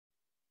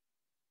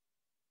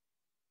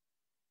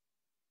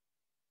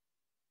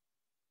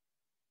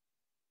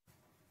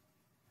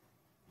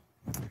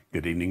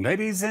Good evening,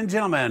 ladies and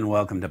gentlemen.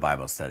 Welcome to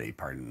Bible study.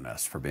 Pardon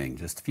us for being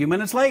just a few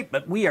minutes late,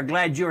 but we are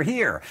glad you're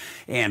here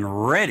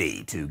and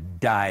ready to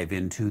dive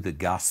into the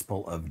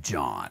Gospel of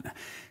John.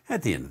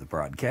 At the end of the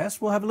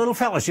broadcast, we'll have a little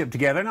fellowship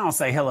together, and I'll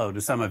say hello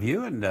to some of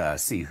you and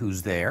see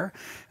who's there.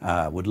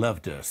 Would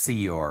love to see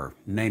your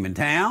name and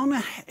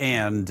town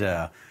and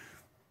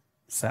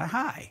say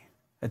hi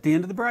at the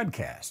end of the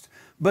broadcast.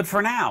 But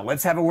for now,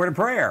 let's have a word of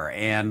prayer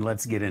and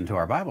let's get into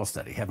our Bible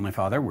study. Heavenly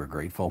Father, we're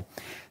grateful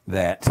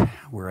that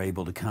we're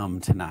able to come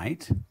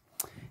tonight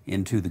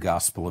into the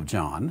Gospel of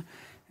John.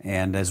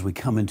 And as we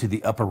come into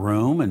the upper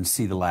room and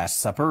see the Last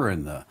Supper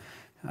and the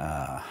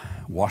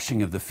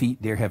washing of the feet,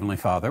 dear Heavenly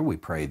Father, we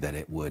pray that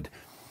it would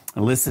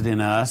elicit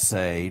in us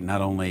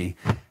not only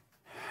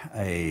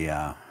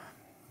a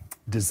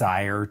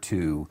desire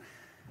to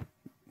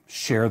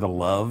share the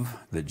love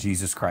that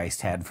Jesus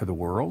Christ had for the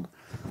world,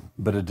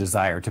 but a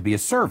desire to be a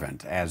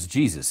servant, as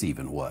Jesus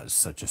even was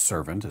such a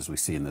servant, as we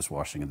see in this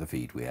washing of the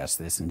feet. We ask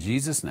this in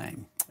Jesus'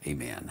 name.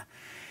 Amen.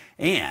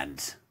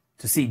 And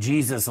to see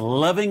Jesus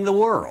loving the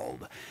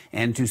world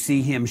and to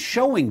see him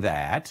showing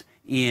that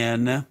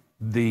in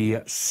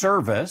the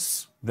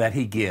service that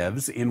he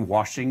gives in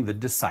washing the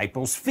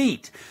disciples'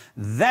 feet.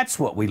 That's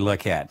what we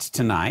look at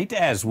tonight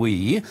as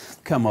we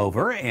come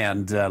over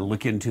and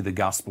look into the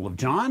Gospel of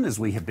John, as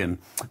we have been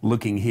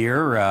looking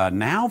here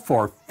now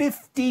for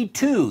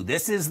 52.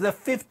 This is the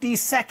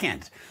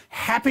 52nd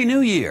Happy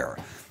New Year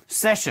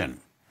session.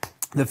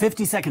 The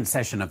 52nd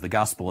session of the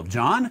Gospel of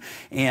John,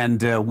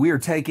 and we're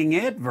taking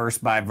it verse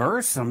by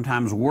verse,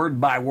 sometimes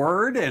word by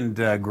word,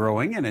 and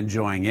growing and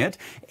enjoying it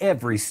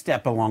every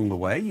step along the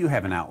way. You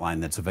have an outline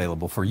that's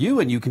available for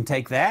you, and you can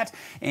take that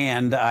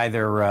and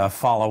either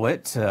follow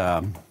it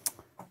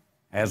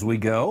as we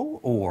go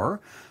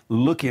or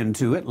look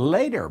into it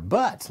later.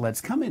 But let's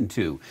come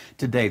into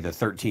today, the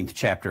 13th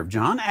chapter of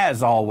John.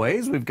 As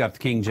always, we've got the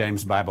King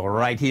James Bible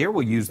right here.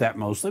 We'll use that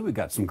mostly. We've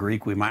got some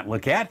Greek we might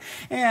look at,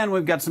 and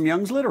we've got some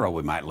Young's Literal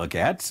we might look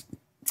at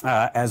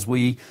as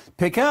we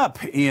pick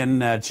up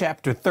in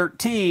chapter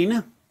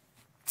 13,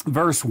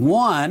 verse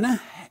 1.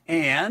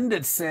 And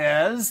it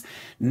says,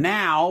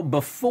 now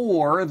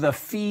before the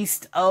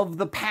feast of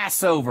the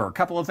Passover. A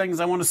couple of things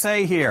I want to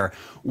say here.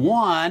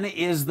 One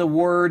is the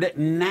word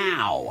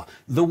now.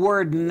 The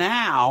word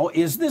now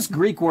is this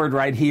Greek word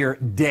right here,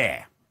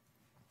 de.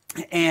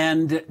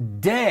 And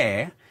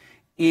de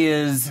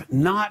is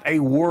not a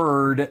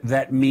word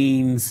that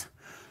means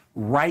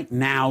right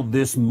now,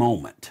 this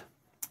moment.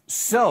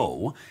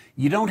 So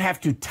you don't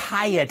have to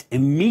tie it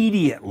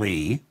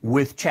immediately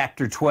with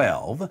chapter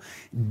 12.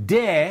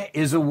 De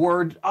is a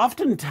word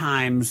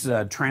oftentimes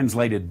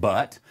translated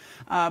but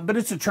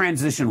it's a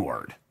transition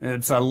word.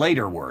 It's a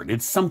later word.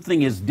 It's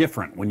something is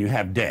different when you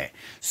have de.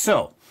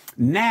 So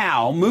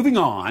now, moving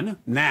on,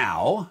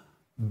 now,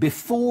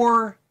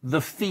 before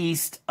the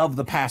feast of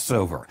the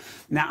Passover.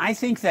 Now, I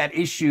think that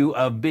issue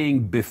of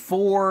being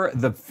before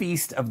the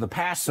feast of the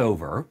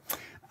Passover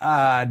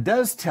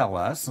does tell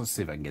us, let's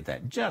see if I can get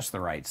that just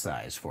the right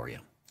size for you.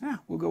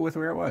 We'll go with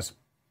where it was.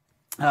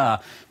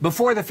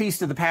 Before the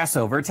Feast of the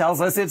Passover tells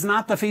us it's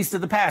not the Feast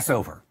of the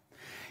Passover.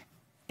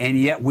 And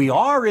yet we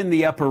are in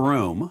the upper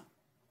room,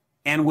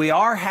 and we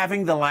are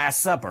having the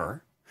Last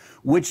Supper,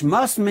 which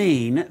must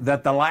mean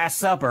that the Last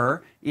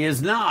Supper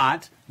is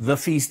not the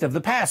Feast of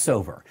the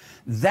Passover.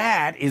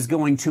 That is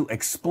going to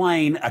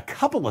explain a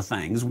couple of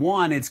things.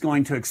 One, it's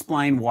going to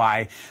explain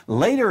why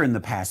later in the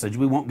passage,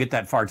 we won't get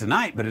that far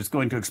tonight, but it's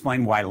going to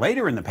explain why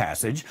later in the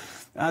passage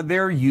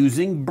they're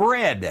using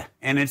bread,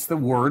 and it's the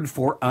word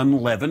for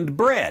unleavened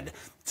bread.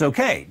 It's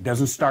okay. It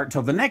doesn't start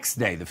till the next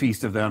day, the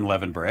Feast of the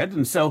Unleavened Bread,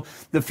 and so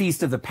the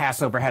Feast of the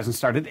Passover hasn't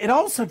started. It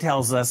also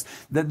tells us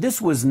that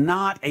this was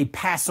not a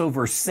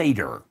Passover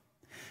Seder.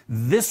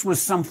 This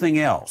was something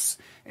else.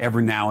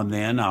 Every now and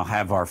then I'll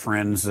have our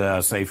friends,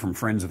 say from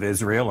Friends of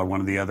Israel or one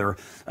of the other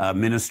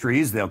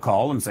ministries, they'll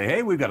call and say,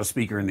 hey, we've got a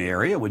speaker in the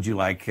area. Would you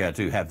like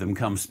to have them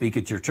come speak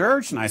at your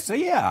church? And I say,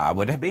 yeah, I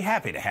would be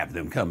happy to have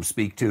them come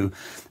speak to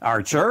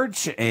our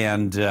church.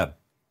 And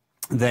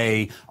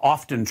they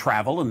often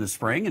travel in the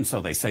spring, and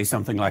so they say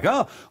something like,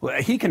 oh,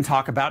 well, he can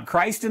talk about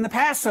Christ in the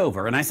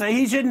Passover. And I say,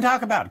 he shouldn't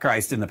talk about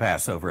Christ in the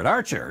Passover at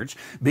our church,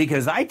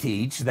 because I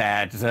teach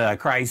that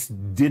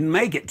Christ didn't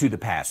make it to the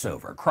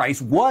Passover.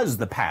 Christ was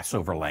the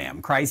Passover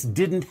lamb. Christ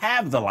didn't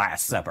have the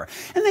Last Supper.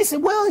 And they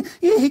said, well,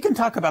 yeah, he can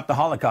talk about the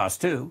Holocaust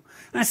too.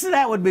 And I said,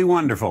 that would be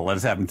wonderful.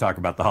 Let's have him talk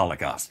about the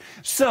Holocaust.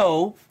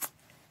 So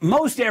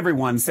most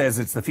everyone says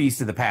it's the Feast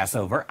of the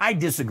Passover. I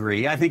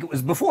disagree. I think it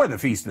was before the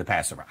Feast of the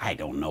Passover. I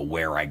don't know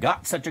where I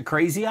got such a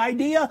crazy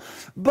idea,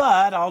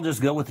 but I'll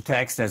just go with the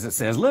text as it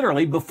says,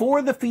 literally,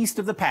 before the Feast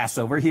of the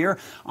Passover, here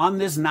on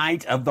this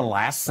night of the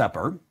Last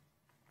Supper,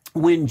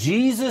 when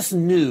Jesus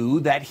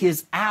knew that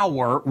his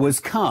hour was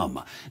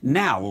come.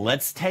 Now,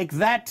 let's take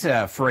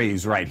that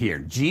phrase right here.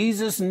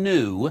 Jesus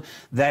knew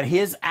that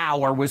his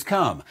hour was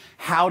come.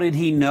 How did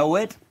he know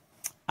it?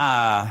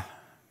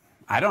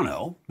 I don't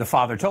know. The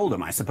Father told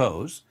him, I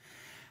suppose.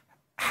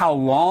 How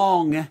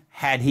long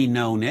had he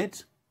known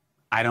it?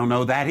 I don't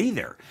know that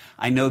either.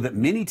 I know that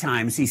many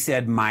times he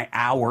said, my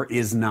hour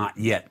is not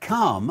yet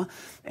come.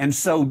 And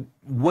so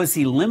was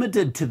he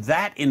limited to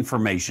that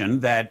information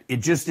that it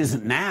just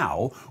isn't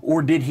now?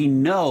 Or did he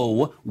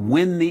know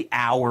when the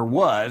hour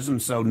was?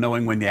 And so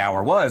knowing when the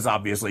hour was,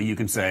 obviously you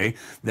can say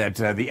that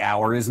the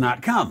hour is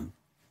not come.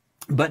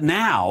 But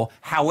now,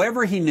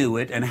 however he knew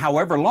it and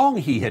however long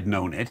he had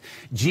known it,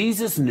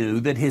 Jesus knew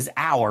that his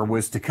hour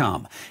was to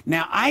come.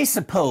 Now, I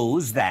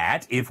suppose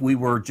that if we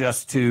were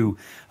just to,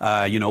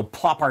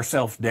 plop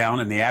ourselves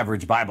down in the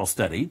average Bible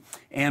study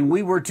and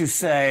we were to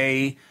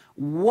say,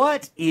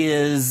 what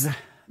is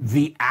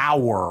the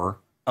hour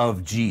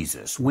of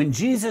Jesus? When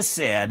Jesus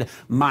said,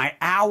 my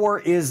hour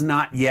is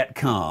not yet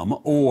come,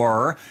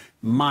 or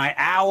my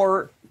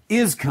hour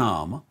is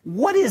come,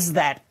 what is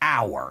that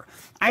hour?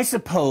 I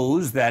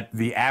suppose that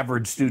the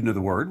average student of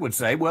the Word would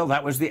say, well,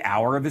 that was the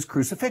hour of his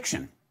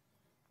crucifixion.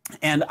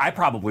 And I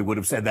probably would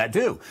have said that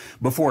too.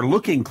 Before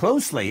looking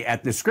closely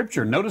at the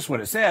scripture, notice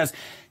what it says.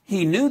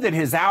 He knew that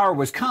his hour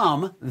was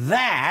come,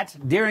 that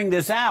during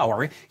this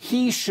hour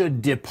he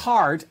should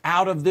depart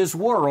out of this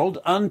world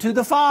unto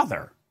the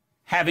Father.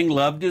 Having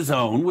loved his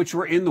own, which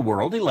were in the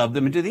world, he loved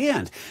them unto the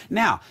end.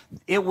 Now,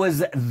 it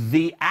was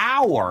the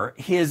hour,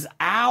 his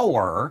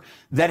hour,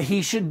 that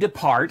he should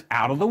depart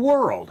out of the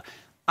world.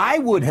 I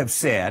would have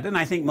said, and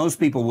I think most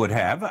people would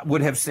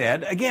have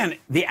said, again,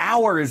 the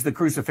hour is the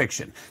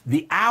crucifixion.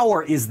 The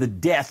hour is the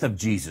death of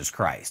Jesus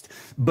Christ.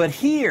 But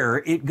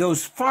here, it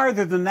goes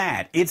farther than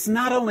that. It's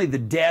not only the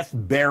death,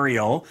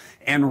 burial,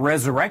 and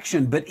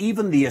resurrection, but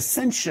even the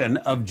ascension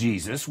of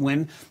Jesus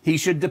when he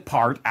should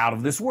depart out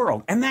of this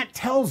world. And that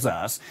tells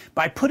us,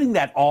 by putting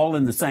that all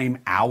in the same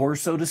hour,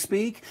 so to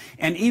speak,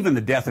 and even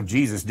the death of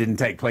Jesus didn't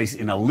take place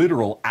in a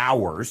literal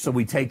hour, so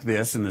we take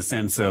this in the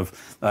sense of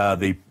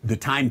the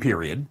time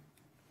period.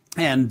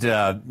 And,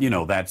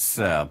 that's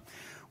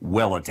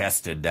well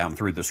attested down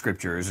through the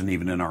scriptures and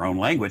even in our own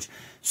language.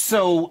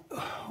 So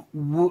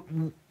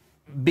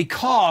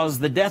because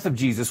the death of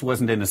Jesus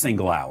wasn't in a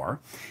single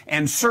hour,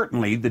 and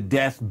certainly the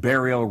death,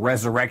 burial,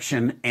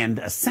 resurrection, and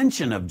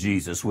ascension of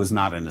Jesus was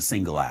not in a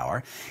single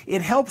hour,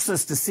 it helps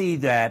us to see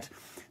that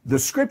the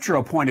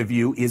scriptural point of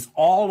view is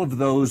all of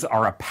those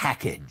are a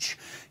package.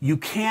 You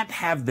can't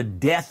have the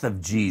death of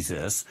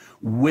Jesus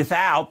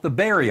without the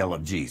burial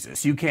of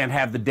Jesus. You can't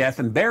have the death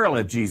and burial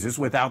of Jesus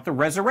without the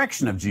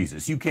resurrection of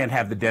Jesus. You can't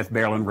have the death,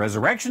 burial, and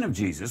resurrection of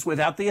Jesus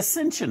without the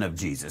ascension of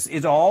Jesus.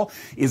 It all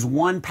is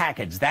one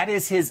package. That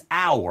is his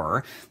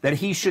hour, that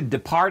he should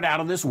depart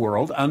out of this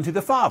world unto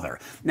the Father.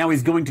 Now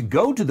he's going to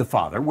go to the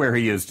Father, where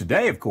he is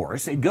today, of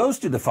course. He goes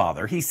to the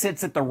Father. He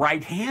sits at the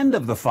right hand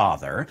of the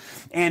Father,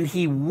 and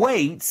he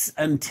waits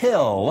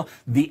until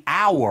the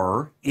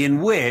hour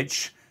in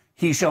which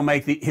he shall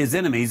make his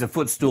enemies a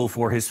footstool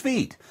for his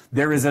feet.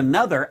 There is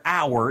another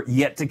hour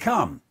yet to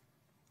come.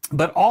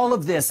 But all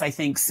of this, I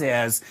think,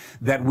 says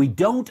that we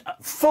don't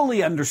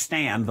fully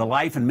understand the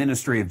life and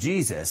ministry of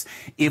Jesus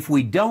if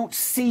we don't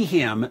see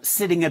him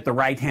sitting at the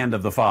right hand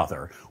of the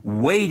Father,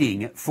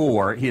 waiting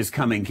for his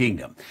coming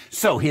kingdom.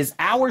 So his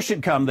hour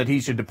should come that he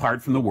should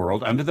depart from the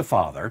world unto the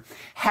Father.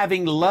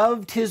 Having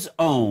loved his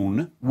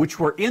own, which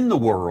were in the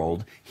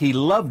world, he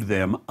loved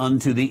them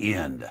unto the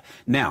end.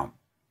 Now,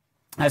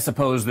 I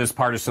suppose this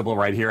participle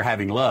right here,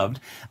 having loved,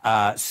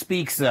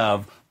 speaks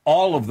of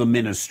all of the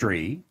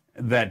ministry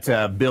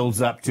that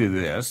builds up to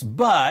this,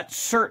 but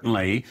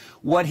certainly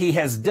what he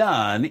has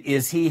done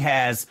is he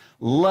has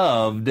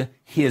loved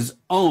his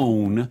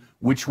own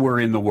which were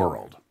in the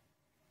world.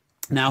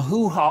 Now,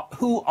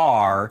 who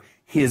are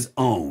his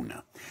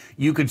own?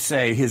 You could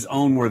say his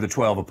own were the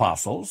 12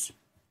 apostles.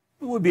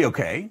 It would be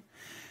okay.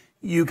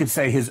 You could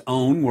say his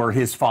own were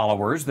his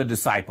followers, the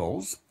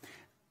disciples.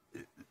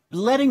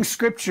 Letting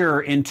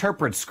Scripture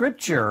interpret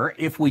Scripture,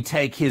 if we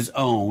take his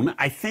own,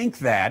 I think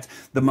that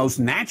the most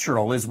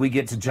natural as we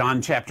get to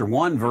John chapter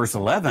 1, verse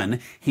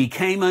 11, he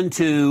came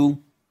unto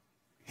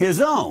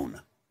his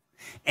own,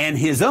 and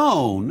his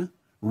own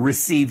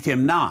received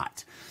him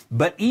not.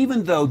 But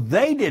even though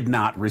they did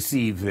not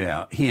receive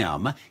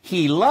him,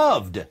 he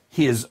loved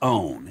his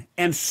own.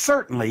 And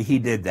certainly he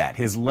did that.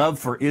 His love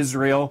for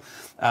Israel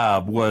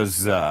was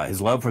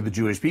his love for the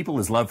Jewish people,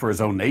 his love for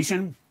his own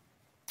nation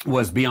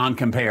was beyond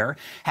compare,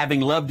 having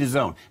loved his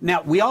own.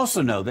 Now, we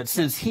also know that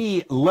since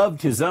he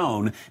loved his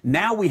own,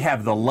 now we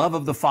have the love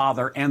of the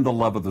Father and the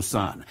love of the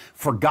Son.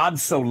 For God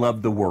so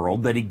loved the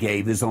world that he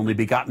gave his only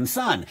begotten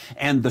Son.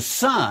 And the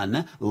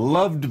Son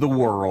loved the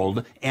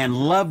world and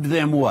loved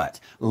them what?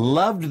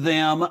 Loved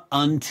them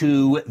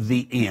unto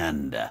the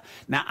end.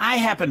 Now, I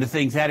happen to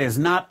think that is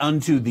not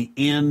unto the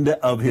end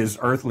of his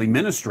earthly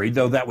ministry,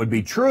 though that would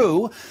be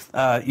true.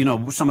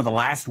 Some of the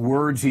last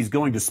words he's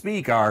going to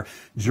speak are,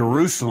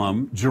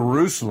 Jerusalem,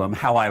 Jerusalem,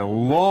 how I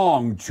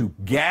long to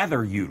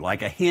gather you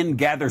like a hen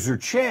gathers her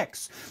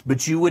chicks,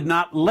 but you would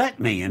not let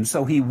me. And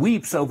so he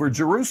weeps over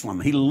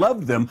Jerusalem. He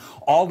loved them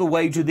all the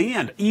way to the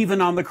end,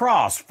 even on the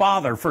cross.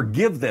 Father,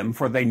 forgive them,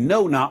 for they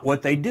know not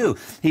what they do.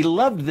 He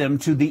loved them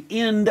to the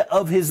end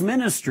of his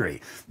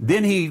ministry.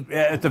 Then he,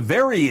 at the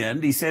very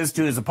end, he says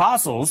to his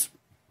apostles,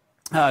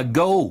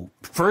 go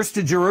first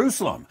to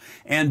Jerusalem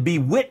and be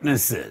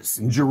witnesses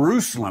in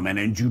Jerusalem and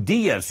in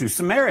Judea, to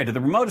Samaria, to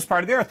the remotest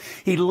part of the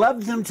earth. He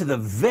loved them to the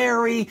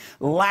very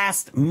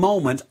last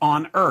moment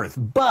on earth.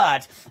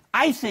 But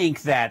I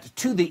think that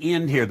to the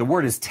end here, the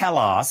word is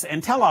telos,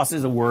 and telos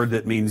is a word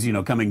that means,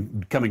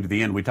 coming to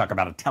the end. We talk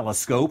about a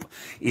telescope.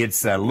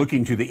 It's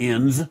looking to the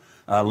ends.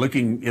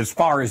 Looking as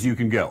far as you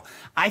can go.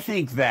 I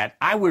think that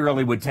I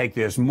really would take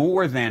this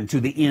more than to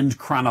the end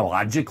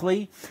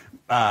chronologically,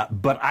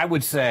 but I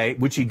would say,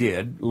 which he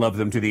did, love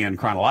them to the end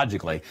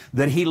chronologically,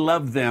 that he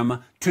loved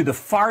them to the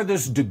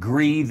farthest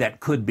degree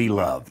that could be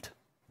loved.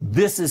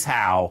 This is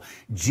how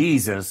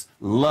Jesus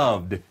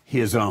loved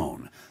his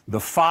own. The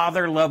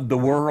Father loved the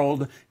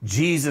world.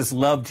 Jesus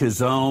loved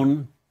his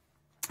own.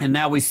 And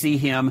now we see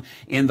him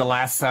in the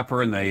Last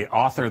Supper, and the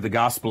author of the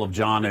Gospel of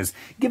John is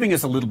giving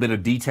us a little bit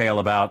of detail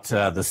about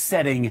the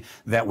setting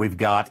that we've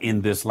got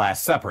in this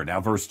Last Supper. Now,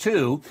 verse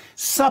 2,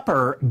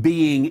 supper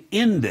being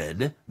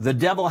ended, the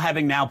devil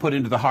having now put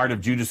into the heart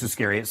of Judas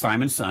Iscariot,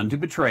 Simon's son, to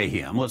betray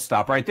him. Let's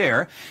stop right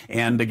there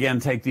and again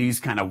take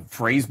these kind of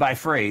phrase by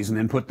phrase and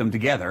then put them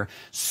together.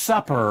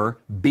 Supper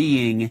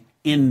being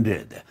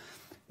ended.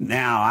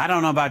 Now, I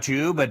don't know about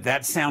you, but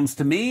that sounds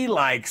to me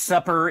like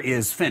supper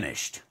is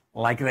finished.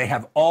 Like they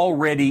have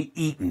already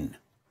eaten.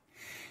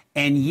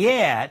 And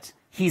yet,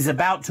 he's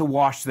about to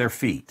wash their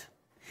feet.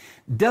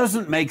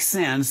 Doesn't make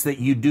sense that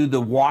you do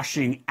the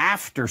washing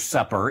after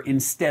supper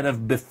instead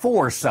of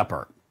before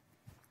supper.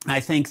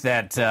 I think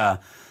that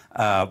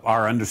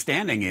our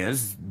understanding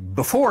is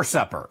before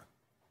supper,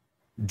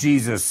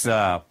 Jesus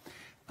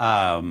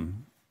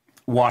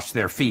washed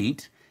their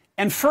feet.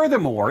 And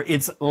furthermore,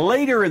 it's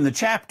later in the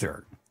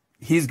chapter.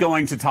 He's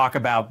going to talk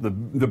about the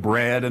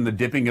bread and the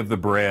dipping of the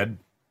bread.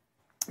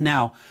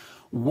 Now,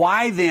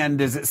 why then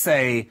does it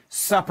say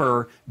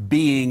supper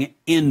being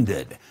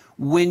ended?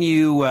 When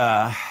you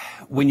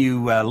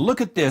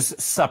look at this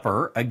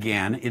supper,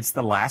 again, it's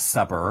the Last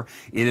Supper.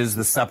 It is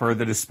the supper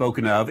that is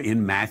spoken of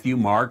in Matthew,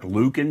 Mark,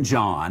 Luke, and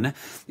John.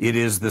 It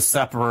is the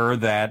supper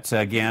that,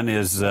 again,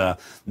 is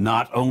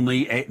not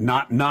only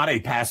not a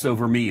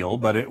Passover meal,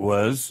 but it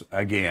was,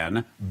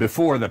 again,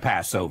 before the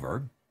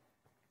Passover.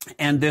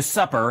 And this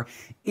supper,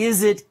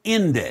 is it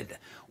ended?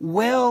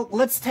 Well,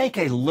 let's take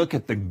a look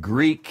at the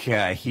Greek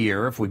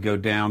here. If we go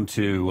down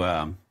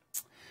to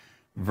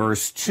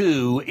verse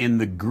 2 in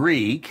the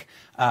Greek,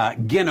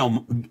 genomenu,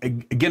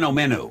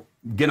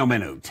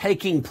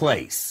 taking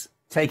place,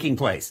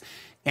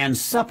 and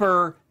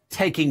supper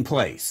taking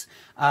place.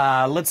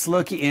 Let's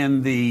look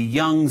in the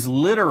Young's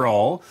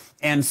literal,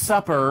 and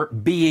supper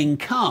being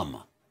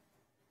come.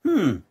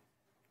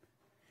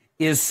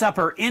 Is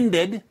supper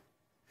ended?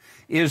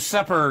 Is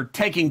supper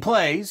taking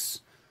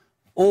place?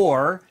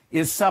 Or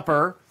is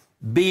supper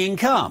being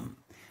come?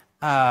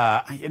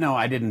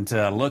 I didn't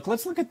look.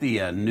 Let's look at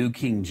the New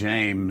King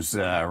James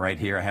right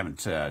here. I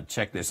haven't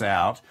checked this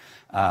out.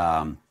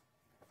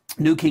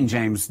 New King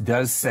James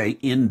does say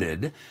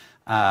ended.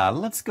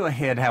 Let's go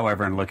ahead,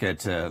 however, and look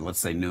at, let's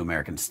say, New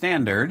American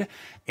Standard.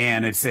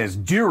 And it says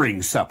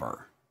during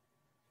supper.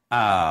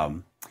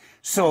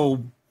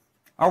 So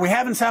are we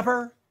having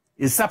supper?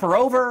 Is supper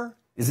over?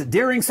 Is it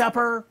during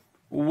supper?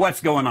 What's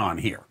going on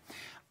here?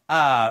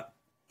 Let's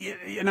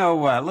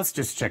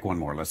just check one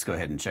more. Let's go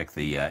ahead and check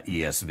the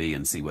ESV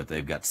and see what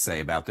they've got to say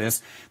about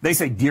this. They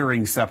say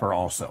during supper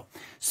also.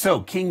 So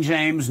King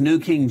James, New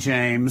King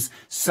James,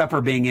 supper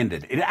being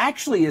ended. It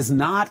actually is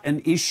not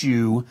an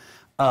issue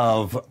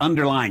of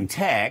underlying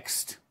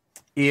text.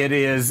 It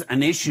is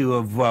an issue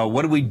of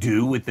what do we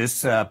do with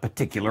this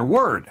particular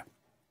word.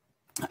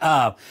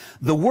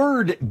 The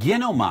word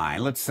genomai,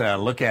 let's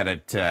look at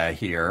it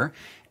here.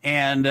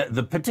 And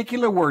the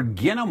particular word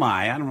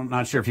genomai, I'm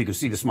not sure if you can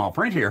see the small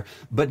print here,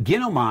 but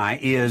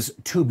genomai is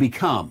to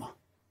become.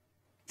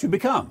 To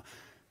become.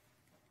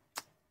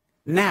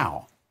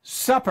 Now,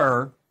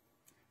 supper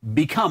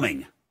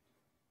becoming.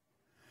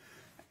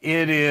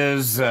 It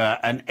is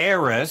an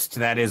aorist,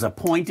 that is a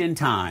point in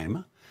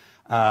time,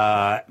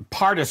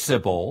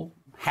 participle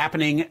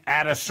happening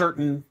at a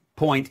certain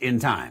point in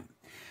time.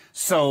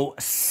 So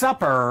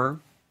supper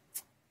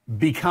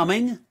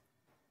becoming,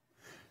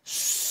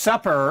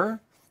 supper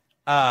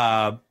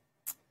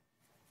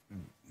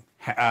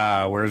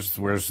where's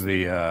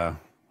the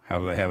how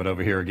do they have it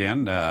over here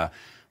again?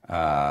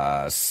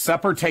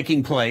 Supper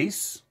taking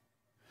place,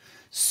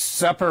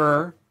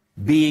 supper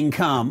being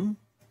come.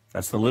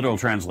 That's the literal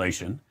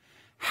translation.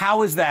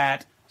 How is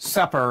that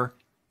supper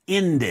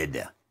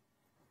ended?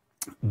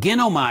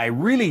 Genomai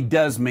really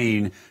does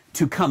mean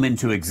to come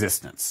into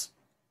existence.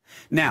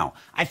 Now,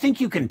 I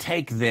think you can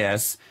take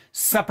this,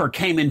 supper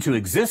came into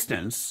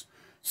existence,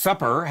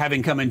 supper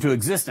having come into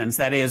existence,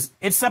 that is,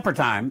 it's supper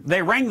time.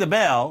 They rang the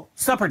bell,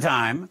 supper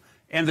time,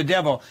 and the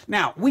devil.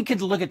 Now, we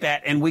could look at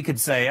that and we could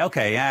say,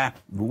 okay,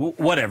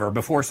 whatever,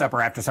 before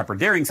supper, after supper,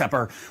 during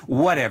supper,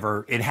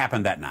 whatever, it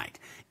happened that night.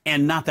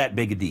 And not that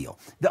big a deal.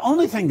 The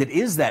only thing that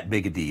is that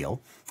big a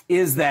deal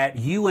is that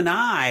you and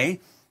I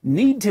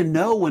need to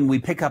know when we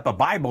pick up a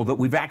Bible that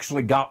we've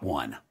actually got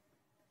one.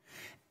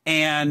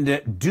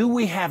 And do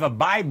we have a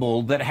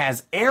Bible that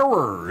has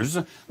errors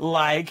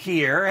like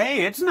here?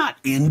 Hey, it's not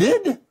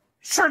ended.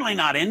 Certainly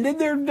not ended.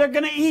 They're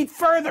going to eat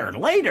further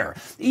later.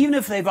 Even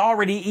if they've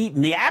already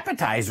eaten the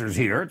appetizers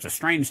here, it's a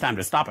strange time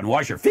to stop and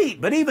wash your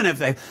feet, but even if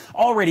they've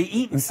already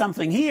eaten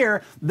something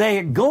here,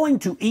 they're going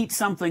to eat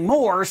something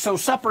more, so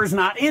supper's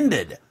not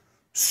ended.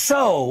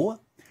 So,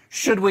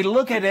 should we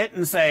look at it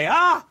and say,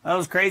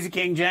 those crazy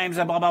King James,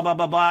 blah, blah, blah,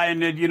 blah, blah,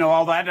 and,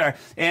 all that,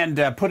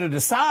 and put it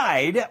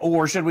aside?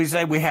 Or should we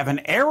say we have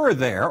an error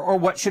there, or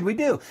what should we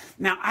do?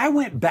 Now, I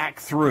went back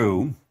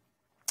through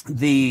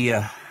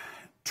the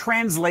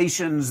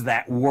translations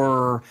that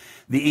were,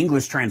 the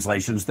English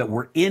translations that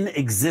were in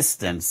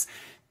existence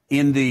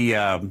in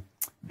the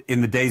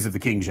days of the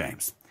King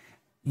James.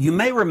 You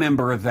may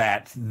remember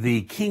that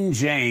the King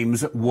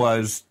James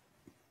was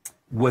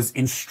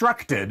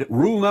instructed,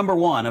 rule number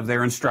one of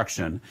their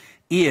instruction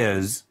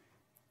is,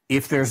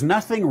 if there's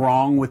nothing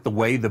wrong with the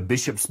way the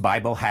Bishop's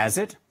Bible has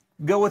it,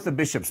 go with the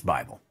Bishop's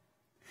Bible.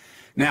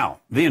 Now,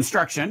 the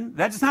instruction,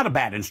 that's not a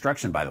bad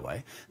instruction, by the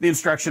way. The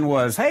instruction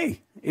was,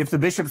 hey, if the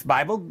Bishop's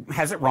Bible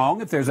has it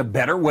wrong, if there's a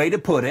better way to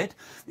put it,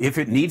 if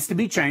it needs to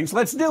be changed,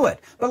 let's do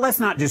it. But let's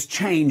not just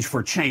change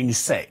for change's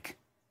sake.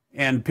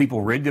 And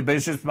people read the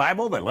Bishop's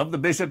Bible, they love the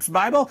Bishop's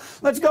Bible,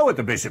 let's go with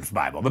the Bishop's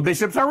Bible. The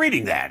bishops are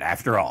reading that,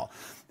 after all.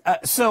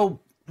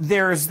 So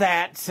there's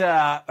that,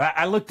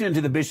 I looked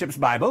into the Bishop's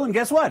Bible, and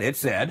guess what? It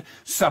said,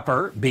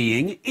 supper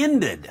being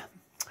ended.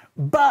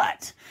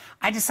 But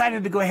I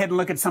decided to go ahead and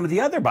look at some of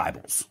the other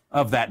Bibles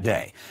of that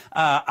day.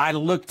 I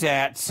looked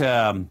at,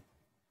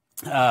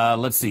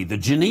 let's see, the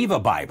Geneva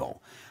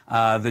Bible.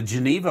 The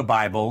Geneva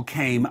Bible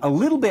came a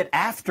little bit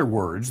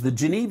afterwards. The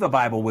Geneva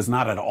Bible was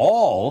not at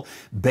all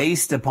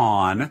based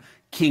upon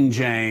King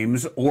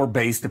James or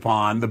based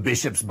upon the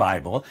Bishop's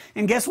Bible.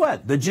 And guess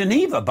what? The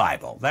Geneva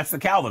Bible, that's the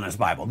Calvinist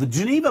Bible. The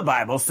Geneva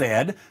Bible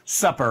said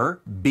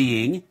supper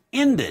being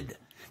ended.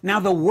 Now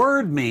the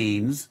word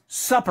means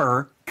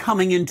supper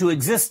coming into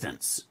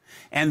existence.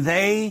 And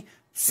they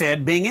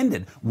said being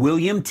ended.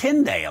 William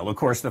Tyndale, of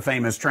course, the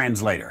famous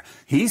translator,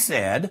 he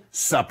said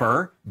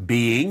supper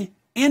being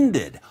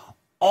ended.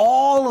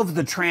 All of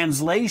the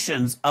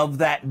translations of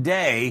that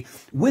day,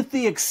 with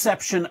the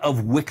exception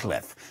of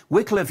Wycliffe.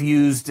 Wycliffe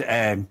used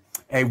a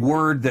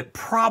word that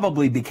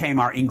probably became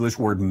our English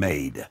word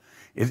made.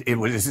 It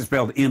was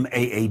spelled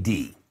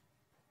M-A-A-D.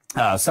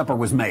 Supper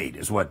was made,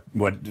 is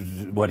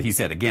what he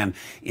said. Again,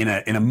 in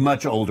a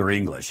much older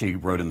English. He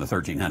wrote in the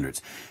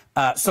 1300s.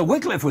 So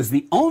Wycliffe was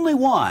the only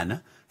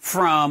one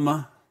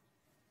from,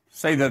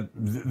 say,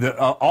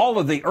 all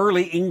of the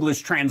early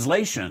English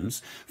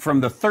translations from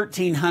the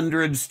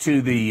 1300s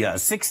to the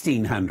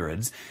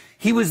 1600s.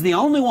 He was the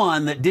only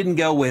one that didn't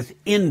go with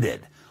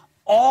ended.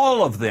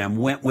 All of them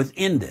went with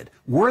ended.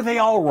 Were they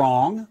all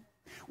wrong?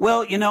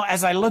 Well,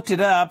 as I looked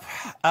it up,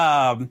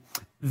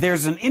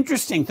 there's an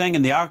interesting thing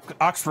in the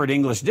Oxford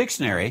English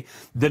Dictionary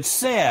that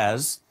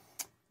says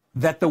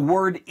that the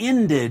word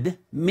ended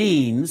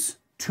means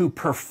to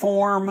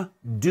perform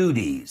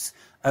duties,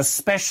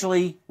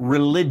 especially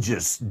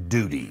religious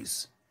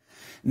duties.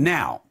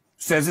 Now,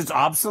 says it's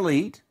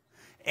obsolete,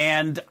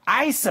 and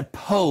I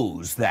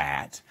suppose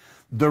that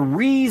the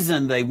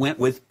reason they went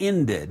with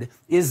ended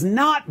is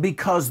not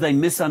because they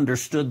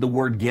misunderstood the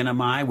word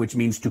genomai, which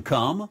means to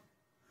come.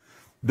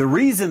 The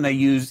reason they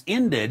used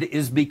ended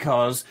is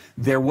because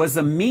there was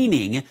a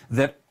meaning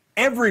that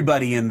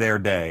everybody in their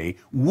day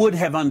would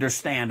have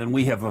understand, and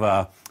we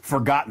have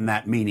forgotten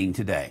that meaning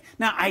today.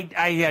 Now,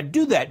 I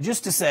do that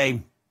just to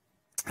say,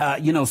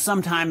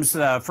 sometimes,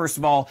 first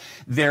of all,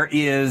 there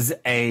is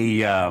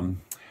an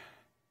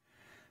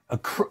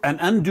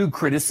undue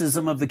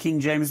criticism of the King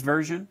James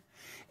Version.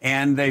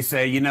 And they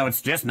say,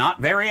 it's just not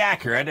very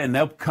accurate, and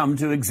they'll come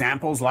to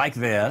examples like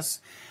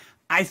this.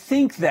 I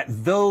think that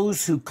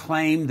those who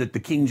claim that the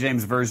King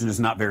James Version is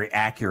not very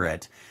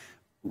accurate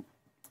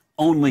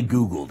only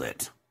Googled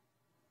it.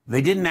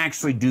 They didn't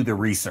actually do the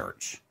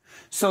research.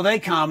 So they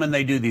come and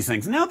they do these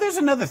things. Now, there's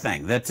another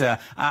thing that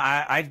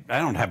I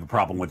don't have a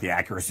problem with the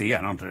accuracy.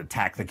 I don't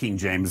attack the King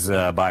James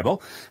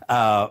Bible.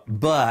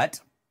 But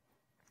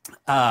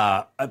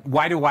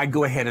why do I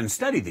go ahead and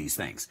study these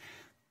things?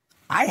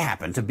 I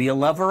happen to be a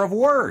lover of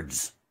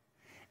words.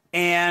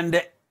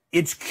 And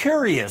it's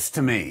curious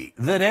to me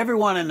that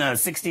everyone in the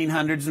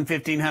 1600s and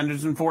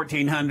 1500s and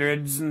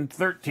 1400s and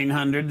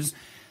 1300s,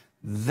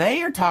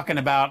 they are talking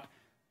about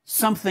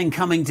something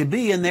coming to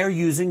be, and they're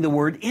using the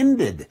word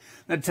ended.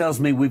 That tells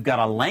me we've got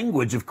a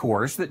language, of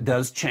course, that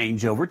does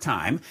change over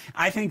time.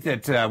 I think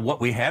that what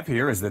we have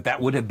here is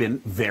that would have been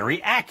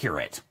very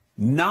accurate.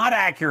 Not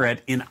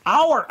accurate in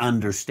our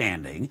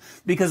understanding,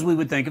 because we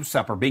would think of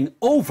supper being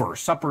over.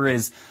 Supper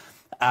is...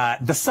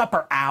 the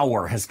supper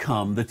hour has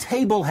come. The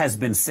table has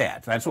been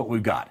set. That's what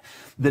we've got.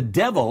 The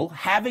devil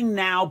having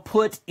now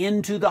put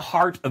into the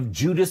heart of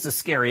Judas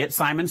Iscariot,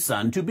 Simon's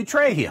son, to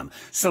betray him.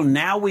 So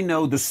now we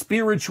know the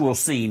spiritual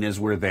scene as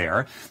we're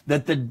there,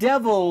 that the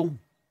devil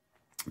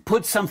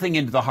put something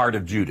into the heart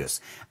of Judas.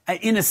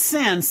 In a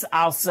sense,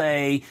 I'll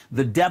say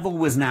the devil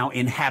was now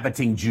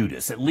inhabiting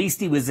Judas. At least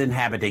he was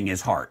inhabiting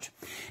his heart.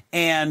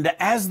 And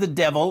as the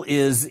devil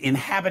is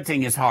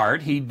inhabiting his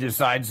heart, he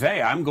decides,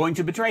 hey, I'm going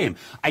to betray him.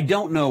 I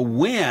don't know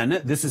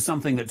when. This is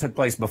something that took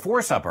place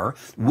before supper,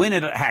 when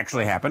it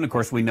actually happened. Of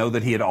course, we know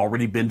that he had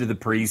already been to the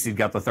priest. He'd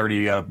got the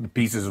 30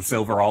 pieces of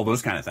silver, all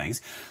those kind of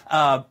things.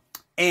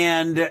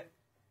 And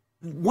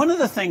one of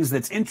the things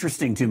that's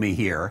interesting to me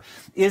here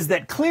is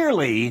that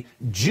clearly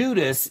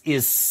Judas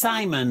is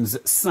Simon's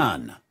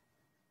son.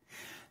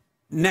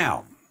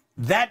 Now,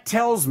 that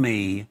tells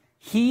me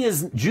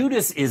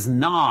Judas is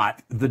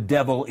not the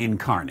devil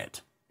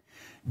incarnate.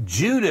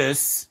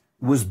 Judas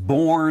was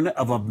born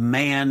of a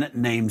man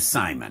named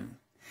Simon.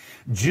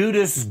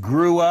 Judas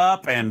grew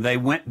up and they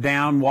went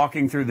down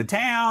walking through the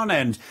town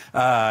and,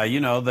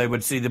 they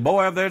would see the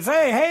boy up there and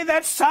say, hey,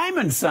 that's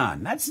Simon's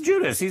son. That's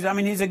Judas. He's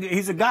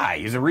a guy.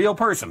 He's a real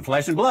person,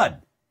 flesh and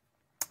blood.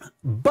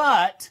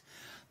 But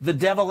the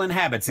devil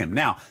inhabits him.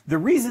 Now, the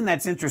reason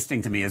that's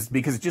interesting to me is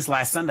because just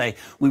last Sunday,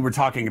 we were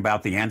talking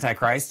about the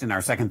Antichrist in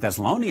our 2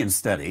 Thessalonians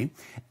study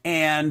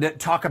and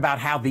talk about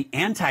how the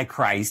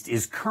Antichrist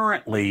is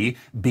currently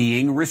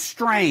being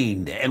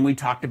restrained. And we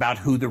talked about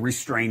who the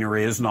restrainer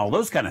is and all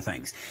those kind of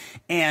things.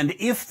 And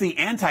if the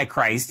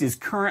Antichrist is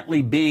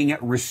currently being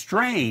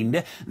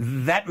restrained,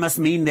 that must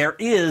mean there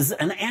is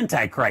an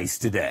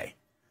Antichrist today.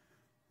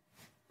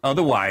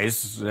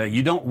 Otherwise,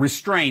 you don't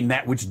restrain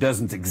that which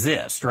doesn't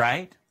exist,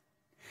 right?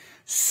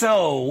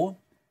 So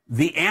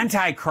the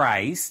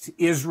Antichrist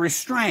is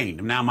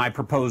restrained. Now, my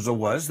proposal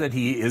was that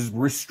he is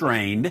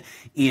restrained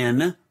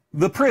in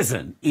the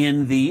prison,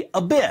 in the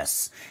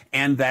abyss,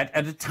 and that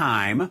at a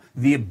time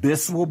the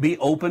abyss will be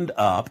opened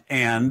up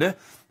and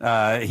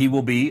he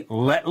will be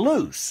let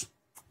loose.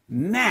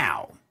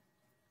 Now,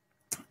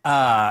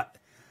 the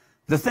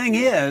thing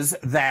is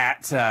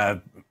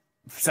that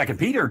 2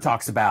 Peter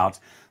talks about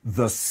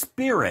the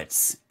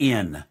spirits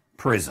in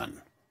prison.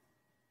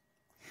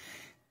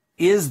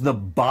 Is the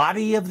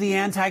body of the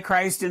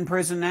Antichrist in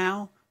prison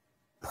now?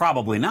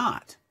 Probably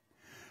not.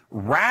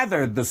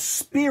 Rather, the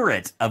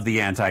spirit of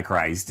the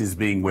Antichrist is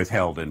being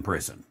withheld in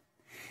prison.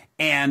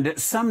 And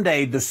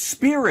someday the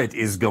spirit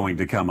is going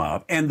to come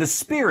up, and the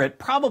spirit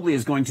probably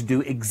is going to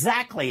do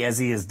exactly as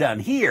he has done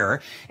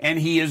here, and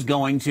he is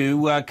going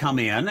to come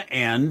in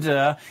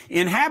and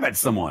inhabit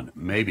someone.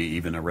 Maybe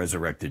even a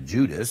resurrected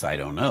Judas, I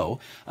don't know,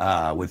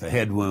 with a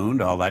head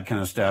wound, all that kind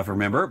of stuff,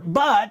 remember?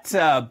 But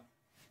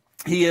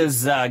he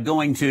is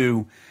going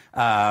to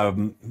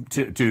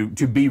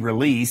be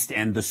released,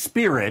 and the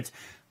spirit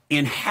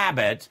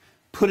inhabit,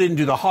 put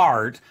into the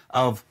heart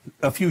of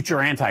a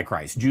future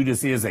Antichrist.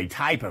 Judas is a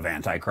type of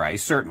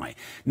Antichrist, certainly.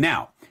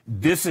 Now,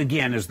 this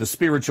again is the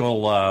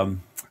spiritual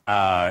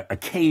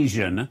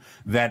occasion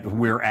that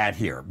we're at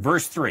here.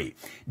 Verse 3,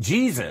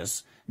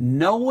 Jesus,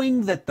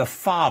 knowing that the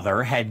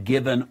Father had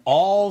given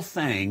all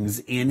things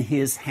in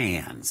his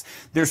hands.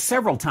 There's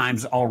several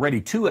times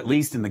already, two at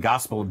least in the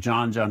Gospel of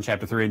John, John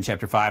chapter 3 and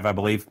chapter 5, I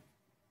believe.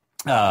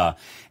 Chapter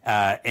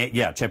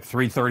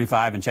 3,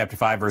 35 and chapter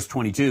 5, verse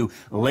 22.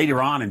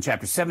 Later on in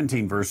chapter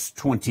 17, verse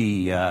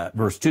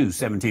 2,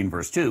 17,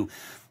 verse 2,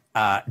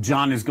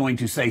 John is going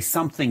to say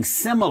something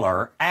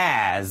similar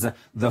as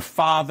the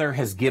Father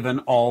has given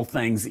all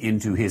things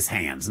into his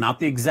hands. Not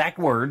the exact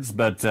words,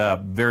 but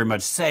very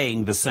much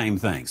saying the same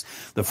things.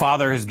 The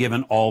Father has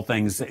given all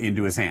things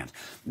into his hands.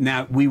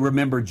 Now, we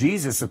remember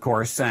Jesus, of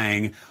course,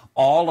 saying,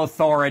 all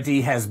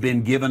authority has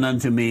been given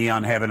unto me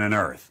on heaven and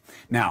earth.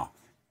 Now,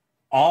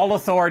 all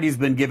authority has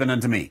been given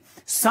unto me.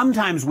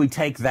 Sometimes we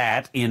take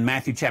that in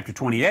Matthew chapter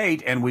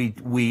 28 and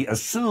we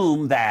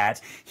assume that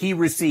he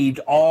received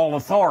all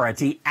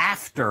authority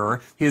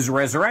after his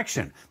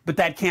resurrection. But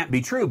that can't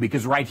be true,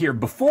 because right here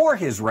before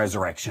his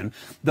resurrection,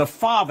 the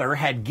Father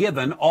had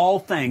given all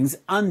things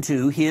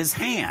unto his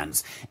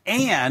hands.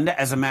 And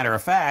as a matter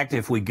of fact,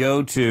 if we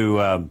go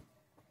to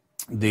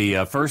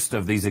the first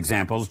of these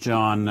examples,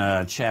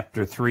 John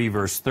chapter 3,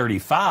 verse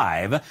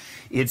 35,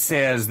 it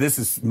says, this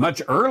is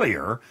much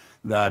earlier.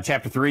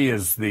 Chapter 3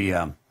 is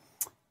the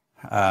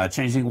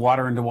changing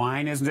water into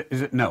wine, isn't it?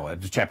 Is it? No,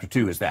 chapter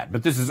 2 is that.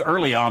 But this is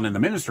early on in the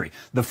ministry.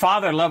 The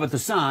Father loveth the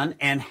Son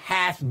and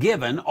hath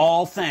given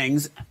all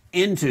things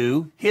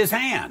into his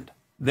hand.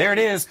 There it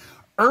is,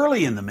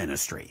 early in the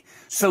ministry.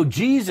 So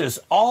Jesus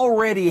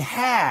already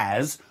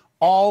has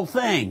all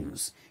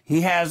things.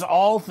 He has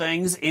all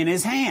things in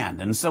his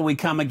hand. And so we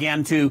come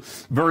again to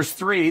verse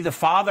 3. The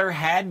Father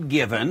had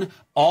given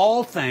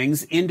all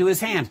things into his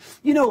hand.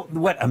 You know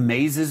what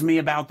amazes me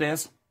about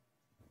this?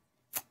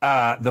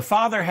 The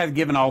Father had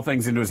given all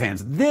things into his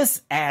hands.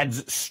 This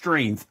adds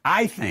strength,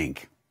 I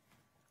think,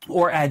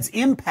 or adds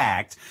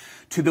impact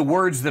to the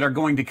words that are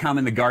going to come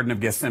in the Garden of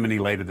Gethsemane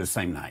later the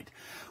same night.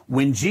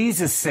 When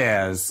Jesus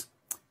says,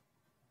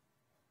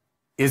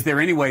 is there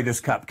any way this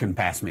cup can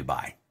pass me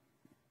by?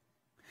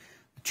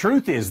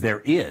 Truth is,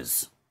 there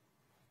is.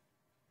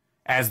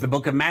 As the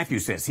book of Matthew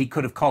says, he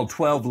could have called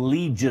 12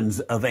 legions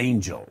of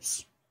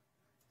angels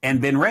and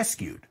been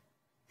rescued.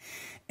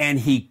 And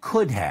he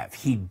could have.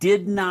 He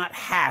did not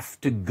have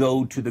to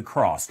go to the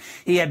cross.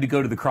 He had to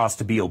go to the cross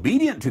to be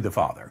obedient to the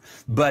Father,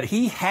 but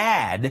he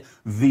had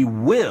the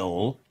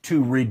will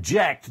to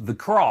reject the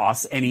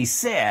cross, and he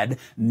said,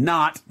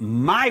 not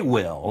my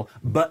will,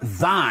 but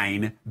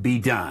thine be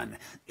done.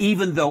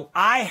 Even though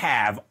I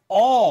have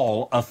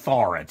all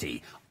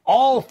authority,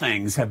 all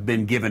things have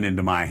been given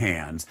into my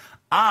hands,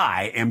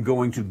 I am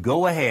going to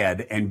go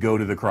ahead and go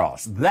to the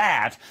cross.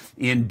 That,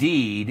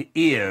 indeed,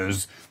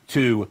 is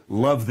to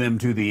love them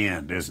to the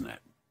end, isn't it?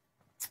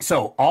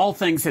 So all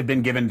things had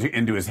been given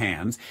into his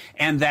hands,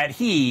 and that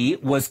he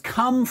was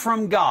come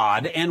from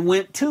God and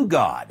went to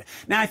God.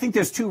 Now, I think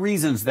there's two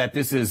reasons that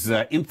this is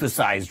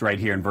emphasized right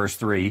here in verse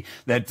 3,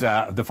 that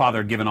the Father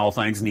had given all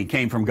things, and he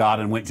came from God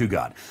and went to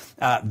God.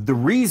 The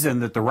reason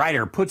that the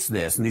writer puts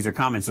this, and these are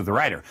comments of the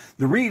writer,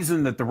 the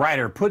reason that the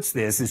writer puts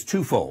this is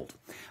twofold.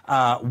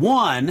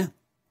 One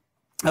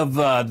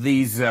of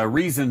these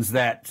reasons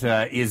that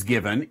is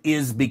given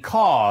is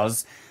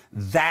because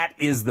that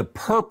is the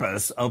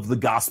purpose of the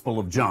Gospel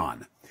of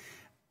John,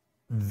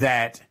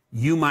 that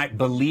you might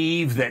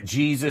believe that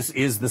Jesus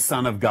is the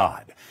Son of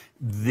God.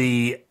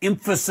 The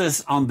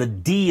emphasis on the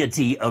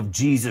deity of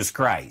Jesus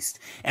Christ.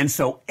 And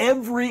so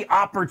every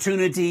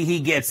opportunity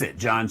he gets it,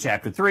 John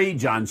chapter 3,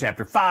 John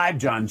chapter 5,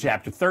 John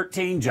chapter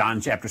 13,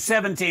 John chapter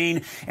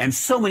 17, and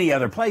so many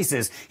other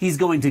places, he's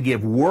going to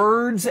give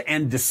words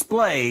and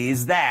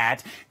displays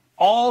that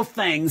all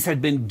things had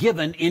been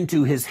given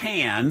into his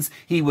hands.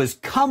 He was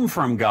come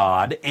from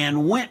God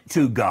and went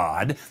to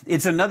God.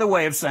 It's another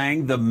way of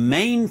saying the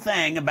main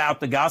thing about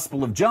the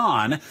Gospel of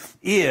John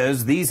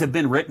is these have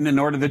been written in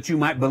order that you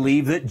might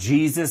believe that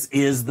Jesus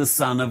is the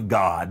Son of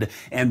God,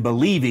 and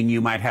believing you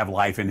might have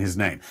life in his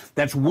name.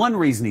 That's one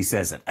reason he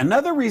says it.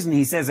 Another reason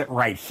he says it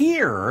right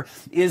here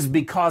is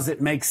because it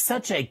makes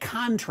such a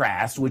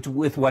contrast with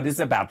what is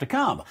about to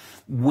come.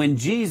 When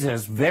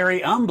Jesus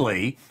very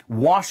humbly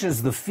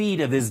washes the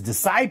feet of his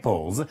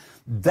disciples,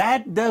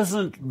 that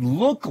doesn't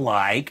look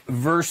like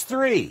verse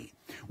 3.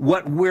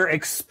 What we're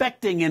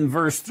expecting in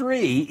verse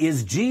 3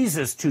 is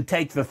Jesus to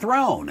take the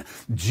throne.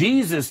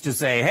 Jesus to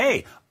say,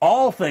 hey,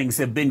 all things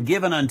have been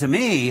given unto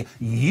me.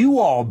 You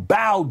all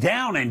bow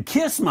down and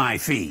kiss my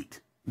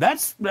feet.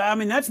 That's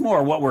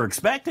more what we're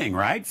expecting,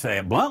 right? Say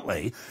it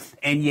bluntly.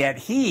 And yet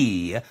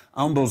he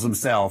humbles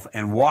himself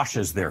and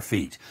washes their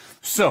feet.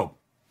 So,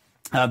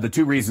 the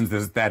two reasons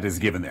that is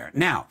given there.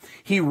 Now,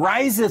 he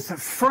riseth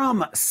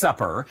from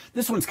supper.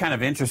 This one's kind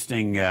of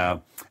interesting.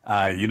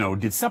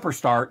 Did supper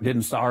start?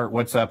 Didn't start?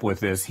 What's up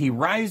with this? He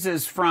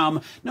rises from,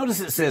 notice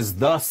it says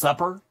the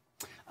supper.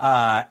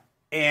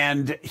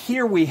 And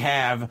here we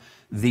have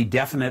the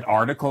definite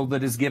article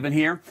that is given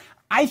here.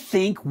 I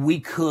think we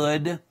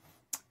could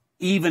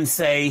even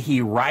say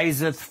he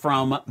riseth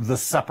from the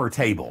supper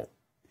table.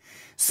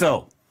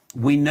 So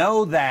we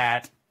know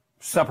that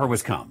supper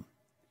was come.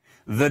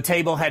 The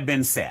table had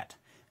been set.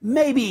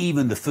 Maybe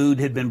even the food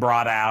had been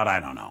brought out. I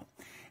don't know.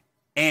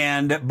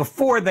 And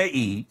before they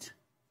eat,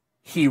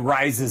 he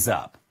rises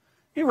up.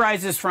 He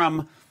rises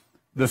from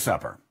the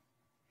supper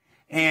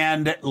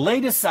and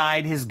laid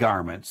aside his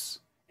garments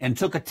and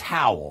took a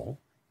towel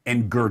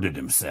and girded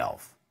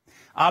himself.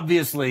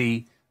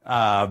 Obviously,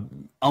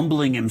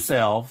 humbling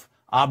himself.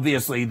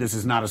 Obviously, this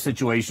is not a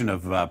situation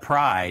of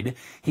pride.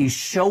 He's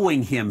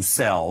showing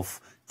himself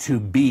to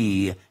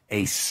be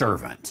a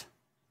servant.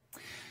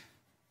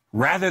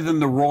 Rather than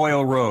the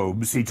royal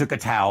robes, he took a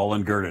towel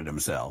and girded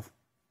himself.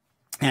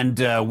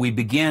 And we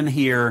begin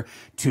here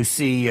to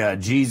see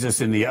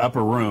Jesus in the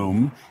upper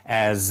room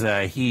as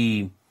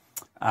he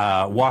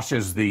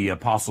washes the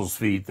apostles'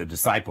 feet, the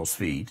disciples'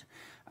 feet.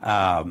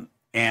 And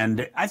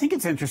I think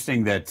it's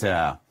interesting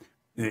that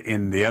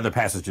in the other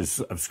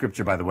passages of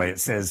Scripture, by the way, it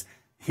says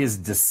his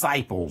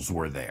disciples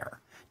were there.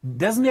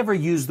 Doesn't ever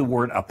use the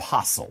word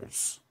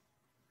apostles.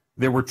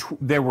 There were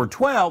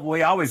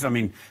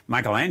 12.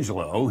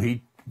 Michelangelo,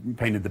 he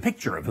painted the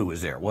picture of who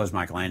was there. It was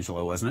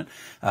Michelangelo, wasn't it?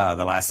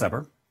 The Last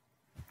Supper.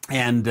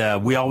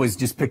 And we always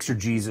just picture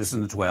Jesus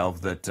and the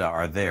 12 that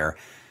are there.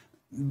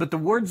 But the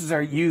words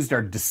are used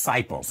are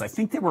disciples. I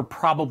think there were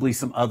probably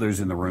some others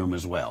in the room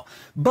as well.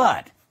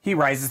 But he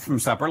rises from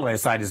supper, laid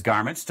aside his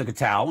garments, took a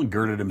towel and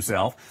girded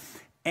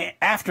himself.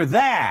 After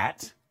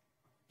that,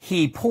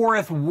 he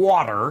poureth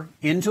water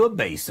into a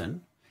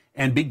basin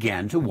and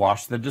began to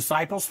wash the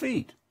disciples'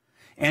 feet,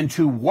 and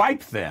to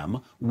wipe them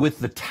with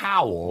the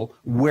towel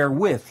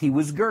wherewith he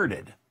was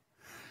girded.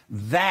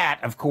 That,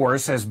 of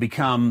course, has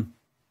become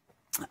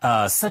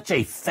such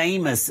a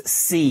famous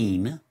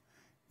scene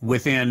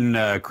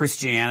within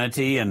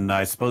Christianity, and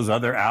I suppose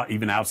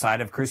even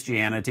outside of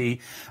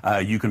Christianity.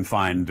 You can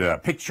find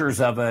pictures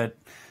of it,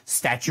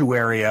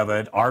 statuary of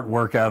it,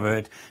 artwork of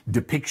it,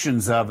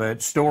 depictions of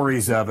it,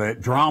 stories of it,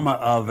 drama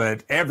of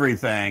it,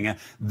 everything.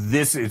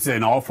 It's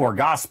in all four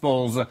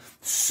Gospels.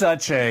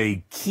 Such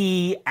a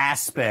key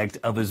aspect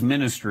of his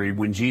ministry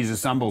when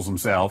Jesus humbles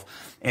himself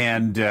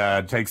and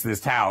takes this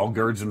towel,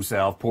 girds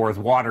himself, poureth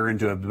water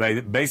into a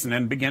basin,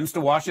 and begins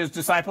to wash his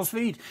disciples'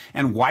 feet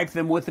and wipe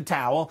them with the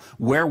towel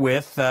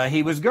wherewith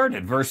he was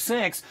girded. Verse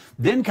 6,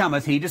 then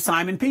cometh he to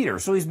Simon Peter.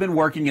 So he's been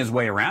working his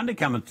way around. He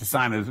cometh to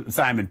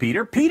Simon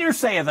Peter. Peter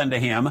saith unto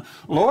him,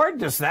 Lord,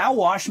 dost thou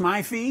wash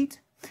my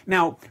feet?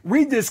 Now,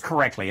 read this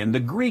correctly, and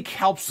the Greek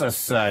helps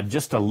us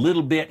just a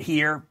little bit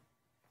here.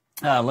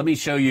 Let me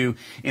show you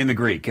in the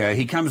Greek.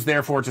 He comes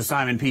therefore to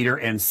Simon Peter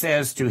and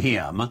says to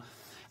him,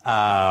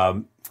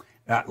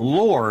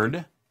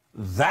 Lord,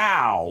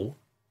 thou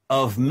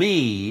of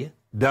me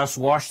dost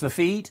wash the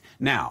feet.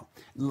 Now,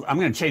 I'm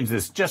going to change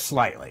this just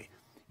slightly.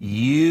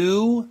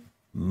 You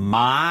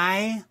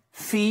my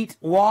feet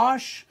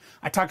wash?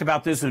 I talked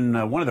about this in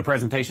one of the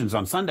presentations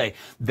on Sunday,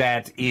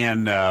 that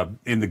in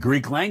the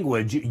Greek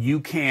language, you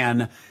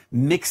can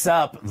mix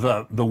up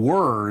the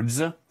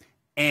words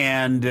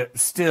and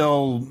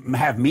still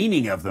have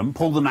meaning of them,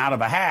 pull them out of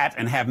a hat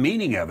and have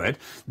meaning of it,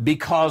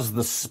 because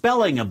the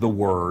spelling of the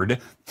word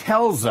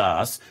tells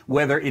us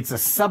whether it's a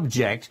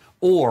subject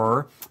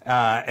or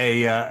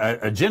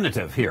a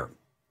genitive here,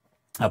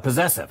 a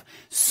possessive.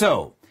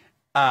 So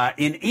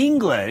in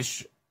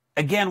English,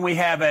 again, we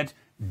have it,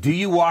 do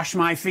you wash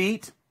my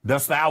feet?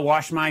 Dost thou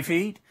wash my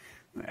feet?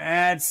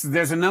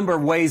 There's a number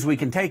of ways we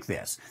can take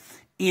this.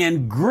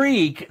 In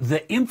Greek,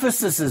 the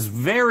emphasis is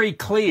very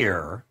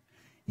clear.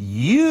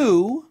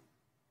 You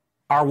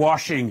are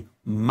washing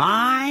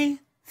my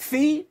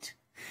feet.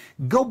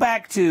 Go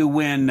back to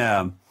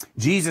when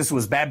Jesus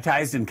was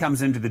baptized and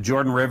comes into the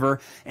Jordan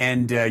River,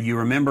 and you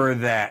remember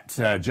that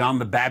John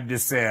the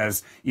Baptist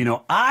says,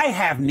 I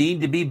have need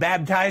to be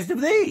baptized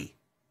of thee.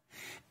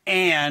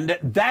 And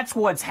that's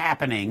what's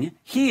happening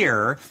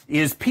here,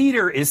 is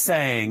Peter is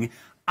saying,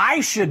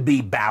 I should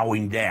be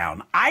bowing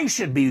down. I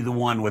should be the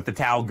one with the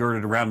towel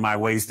girded around my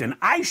waist, and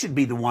I should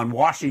be the one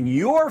washing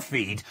your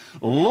feet.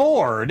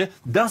 Lord,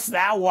 dost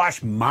thou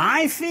wash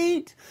my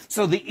feet?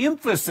 So the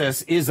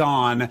emphasis is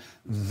on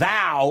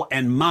thou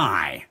and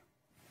my,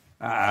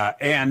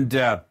 and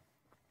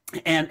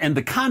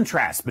the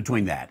contrast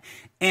between that.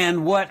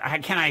 And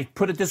can I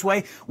put it this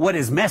way? What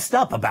is messed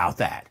up about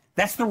that?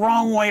 That's the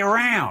wrong way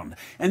around.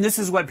 And this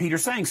is what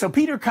Peter's saying. So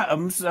Peter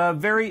comes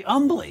very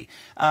humbly,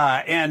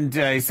 and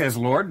he says,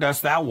 Lord,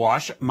 dost thou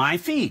wash my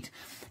feet?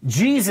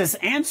 Jesus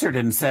answered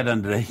and said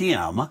unto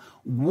him,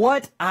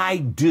 What I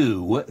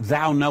do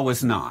thou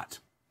knowest not,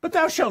 but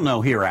thou shalt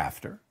know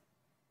hereafter.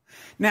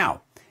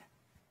 Now,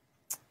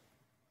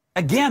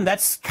 again,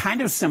 that's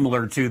kind of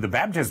similar to the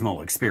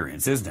baptismal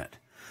experience, isn't it?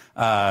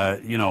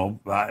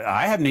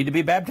 I have need to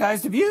be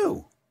baptized of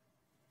you.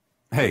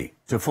 Hey,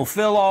 to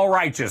fulfill all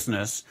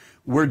righteousness,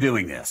 we're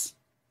doing this.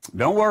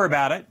 Don't worry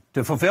about it.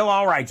 To fulfill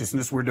all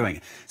righteousness, we're doing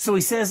it. So he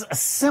says a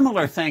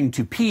similar thing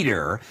to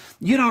Peter.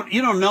 You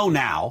don't know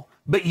now,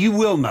 but you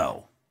will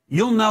know.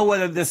 You'll know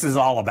what this is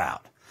all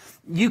about.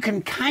 You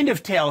can kind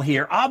of tell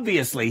here,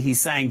 obviously, he's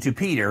saying to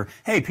Peter,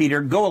 hey,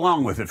 Peter, go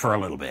along with it for a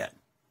little bit.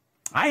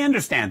 I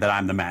understand that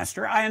I'm the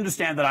master. I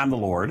understand that I'm the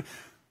Lord.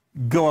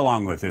 Go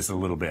along with this a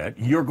little bit.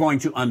 You're going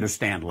to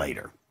understand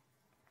later.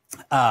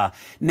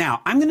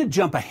 Now, I'm going to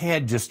jump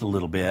ahead just a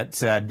little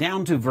bit,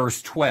 down to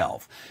verse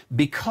 12,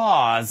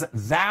 because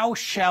thou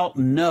shalt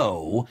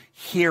know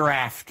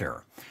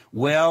hereafter.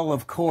 Well,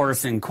 of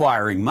course,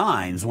 inquiring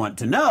minds want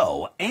to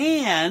know,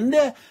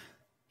 and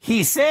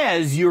he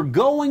says you're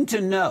going to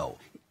know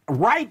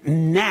right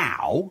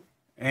now,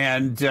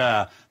 and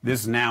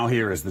this now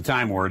here is the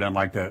time word,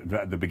 unlike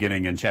the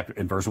beginning in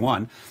verse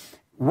 1.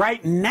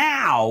 Right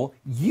now,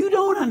 you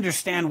don't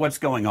understand what's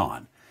going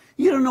on.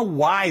 You don't know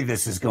why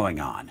this is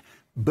going on,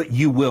 but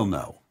you will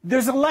know.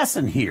 There's a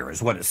lesson here,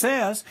 is what it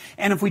says.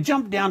 And if we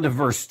jump down to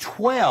verse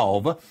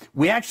 12,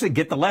 we actually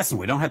get the lesson.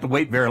 We don't have to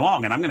wait very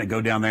long. And I'm going to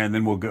go down there, and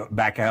then we'll go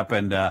back up,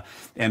 and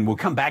we'll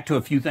come back to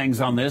a few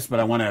things on this, but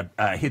I want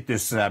to hit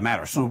this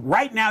matter. So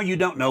right now you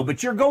don't know,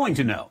 but you're going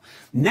to know.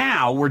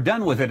 Now we're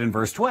done with it in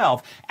verse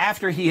 12.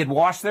 After he had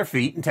washed their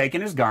feet and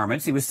taken his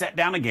garments, he was set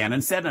down again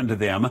and said unto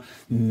them,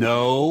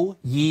 Know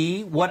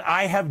ye what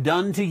I have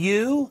done to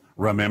you?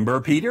 Remember,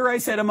 Peter, I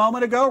said a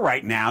moment ago,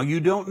 right now you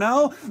don't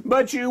know,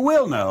 but you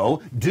will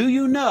know. Do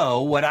you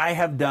know what I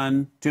have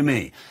done to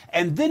me?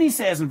 And then he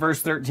says in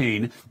verse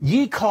 13,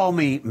 Ye call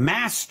me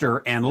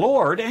Master and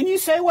Lord, and ye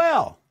say,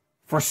 Well,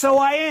 for so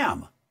I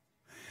am.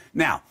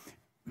 Now,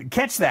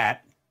 catch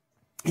that.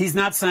 He's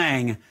not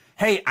saying,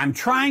 hey, I'm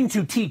trying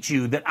to teach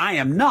you that I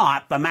am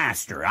not the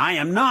Master. I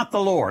am not the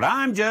Lord.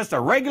 I'm just a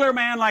regular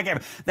man like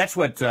every. That's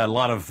what a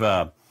lot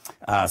of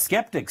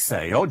skeptics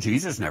say. Oh,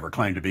 Jesus never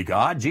claimed to be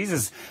God.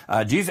 Jesus,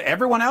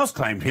 everyone else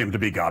claimed him to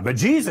be God, but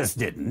Jesus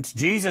didn't.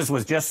 Jesus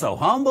was just so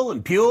humble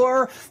and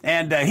pure,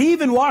 and he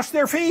even washed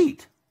their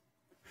feet.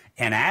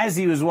 And as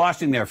he was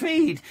washing their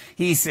feet,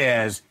 he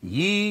says,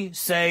 Ye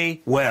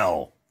say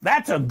well,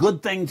 That's a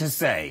good thing to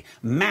say.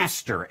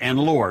 Master and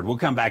Lord. We'll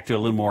come back to a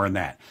little more on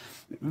that.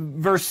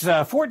 Verse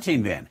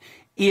 14 then.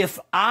 If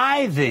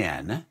I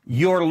then,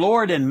 your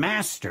Lord and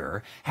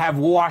Master, have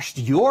washed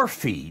your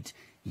feet,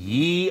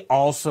 ye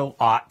also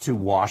ought to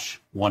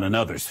wash one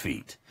another's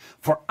feet.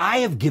 For I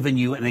have given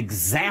you an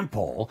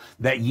example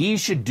that ye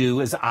should do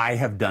as I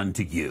have done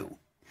to you.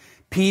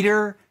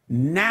 Peter,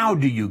 now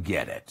do you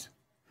get it?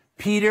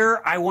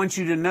 Peter, I want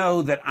you to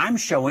know that I'm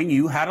showing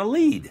you how to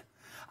lead.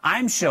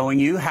 I'm showing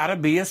you how to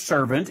be a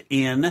servant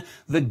in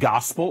the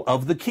gospel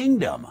of the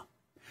kingdom.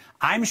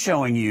 I'm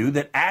showing you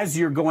that as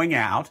you're going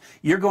out,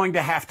 you're going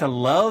to have to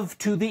love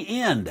to the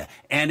end.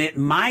 And it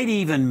might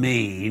even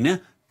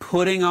mean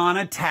putting on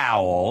a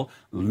towel,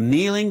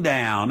 kneeling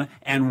down,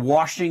 and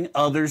washing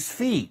others'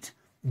 feet.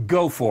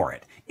 Go for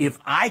it. If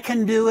I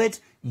can do it,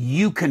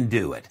 you can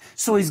do it.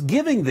 So he's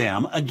giving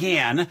them,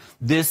 again,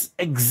 this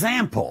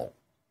example.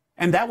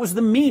 And that was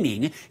the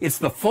meaning. It's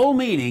the full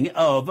meaning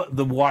of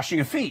the washing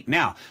of feet.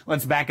 Now,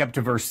 let's back up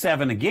to verse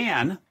 7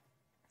 again.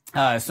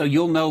 So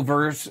you'll know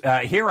verse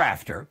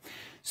hereafter.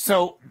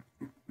 So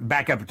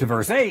back up to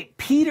verse 8.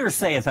 Peter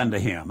saith unto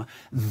him,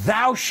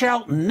 Thou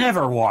shalt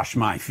never wash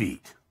my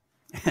feet.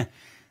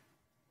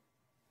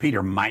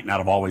 Peter might not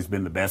have always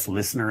been the best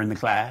listener in the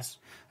class.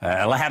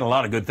 I had a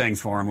lot of good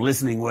things for him.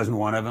 Listening wasn't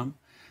one of them.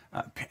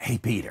 Hey,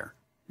 Peter,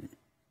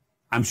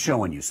 I'm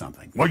showing you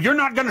something. Well, you're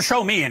not going to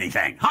show me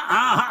anything.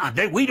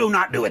 We do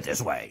not do it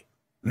this way,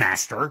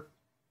 Master.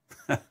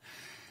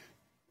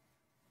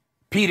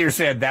 Peter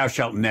said, Thou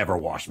shalt never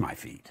wash my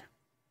feet.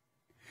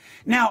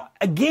 Now,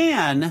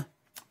 again,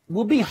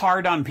 we'll be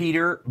hard on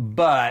Peter,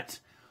 but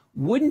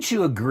wouldn't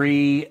you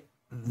agree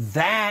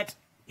that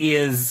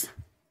is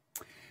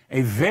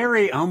a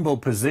very humble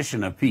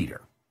position of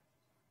Peter?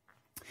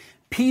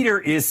 Peter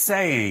is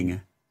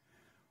saying,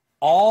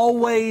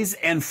 always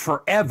and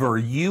forever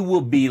you will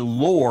be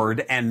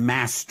Lord and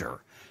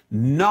Master,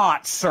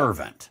 not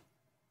servant.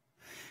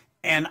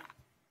 And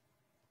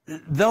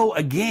though,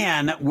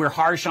 again, we're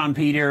harsh on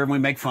Peter and we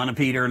make fun of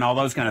Peter and all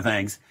those kind of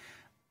things,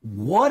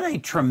 what a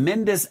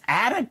tremendous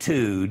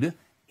attitude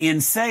in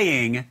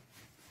saying,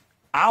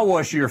 I'll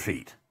wash your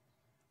feet.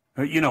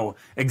 You know,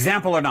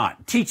 example or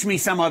not, teach me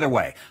some other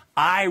way.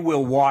 I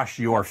will wash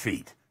your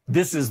feet.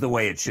 This is the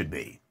way it should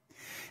be.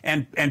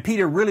 And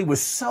Peter really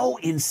was so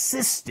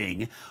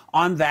insisting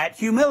on that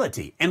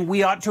humility, and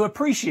we ought to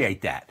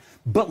appreciate that.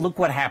 But look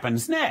what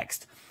happens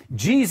next.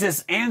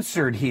 Jesus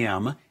answered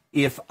him,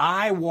 If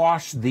I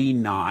wash thee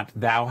not,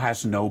 thou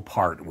hast no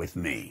part with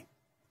me.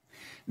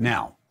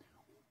 Now,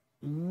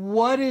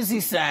 what is he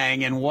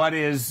saying, and what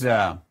is,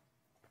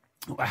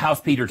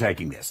 how's Peter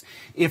taking this?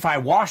 If I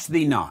wash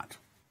thee not,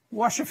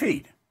 wash your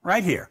feet,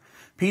 right here.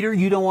 Peter,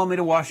 you don't want me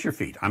to wash your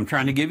feet. I'm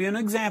trying to give you an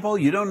example.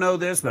 You don't know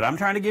this, but I'm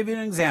trying to give you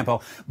an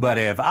example. But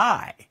if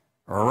I,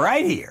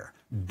 right here,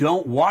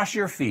 don't wash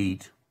your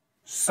feet,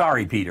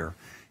 sorry, Peter,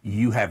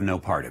 you have no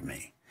part of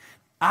me.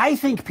 I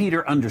think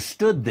Peter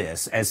understood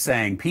this as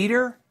saying,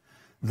 Peter,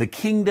 the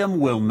kingdom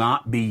will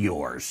not be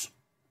yours.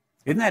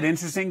 Isn't that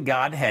interesting?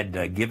 God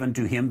had given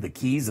to him the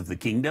keys of the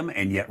kingdom,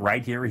 and yet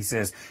right here he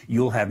says,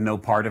 you'll have no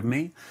part of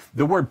me.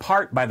 The word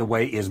part, by the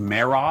way, is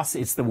meros.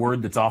 It's the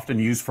word that's often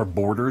used for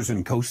borders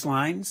and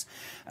coastlines.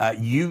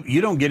 You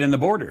don't get in the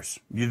borders.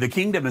 The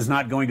kingdom is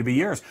not going to be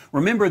yours.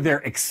 Remember, they're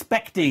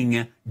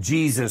expecting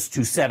Jesus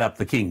to set up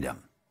the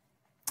kingdom.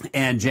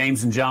 And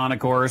James and John, of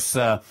course,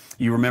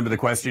 you remember the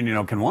question,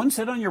 can one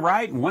sit on your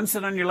right and one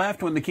sit on your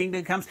left when the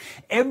kingdom comes?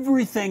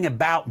 Everything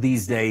about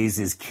these days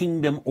is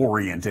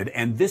kingdom-oriented,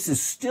 and this is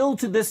still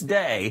to this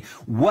day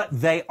what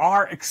they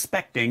are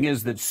expecting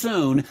is that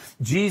soon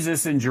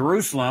Jesus in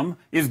Jerusalem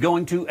is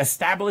going to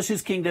establish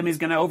his kingdom. He's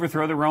going to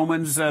overthrow the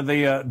Romans.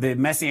 The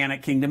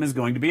Messianic kingdom is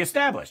going to be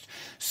established.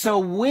 So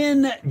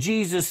when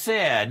Jesus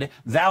said,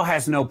 thou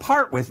hast no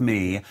part with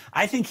me,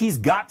 I think he's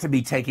got to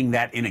be taking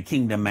that in a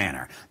kingdom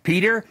manner.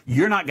 Peter,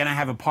 you're not going to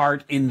have a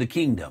part in the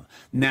kingdom.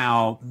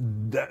 Now,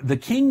 the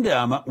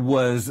kingdom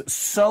was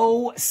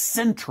so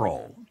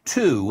central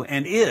to,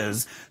 and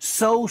is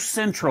so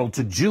central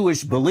to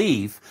Jewish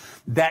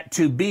belief, that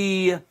to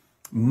be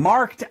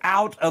marked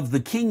out of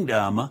the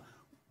kingdom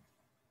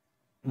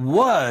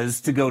was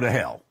to go to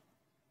hell.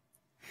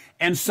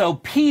 And so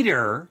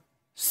Peter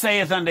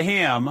saith unto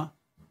him,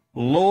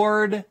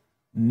 Lord,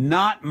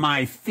 not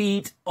my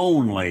feet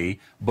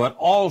only, but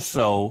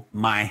also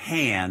my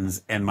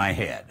hands and my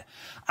head.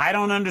 I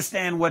don't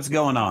understand what's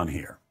going on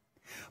here,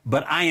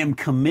 but I am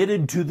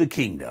committed to the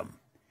kingdom.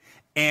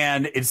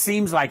 And it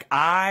seems like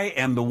I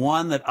am the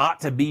one that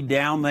ought to be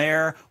down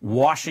there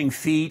washing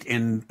feet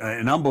in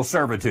humble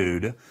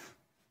servitude,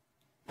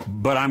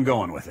 but I'm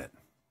going with it.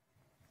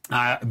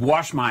 I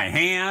wash my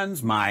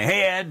hands, my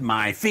head,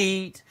 my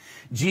feet.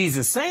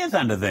 Jesus saith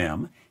unto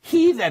them,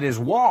 he that is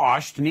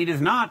washed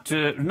needeth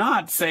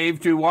not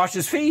save to wash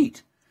his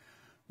feet,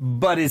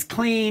 but is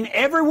clean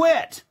every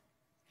whit.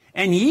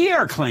 And ye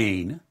are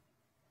clean,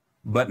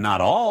 but not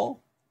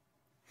all.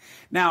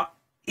 Now,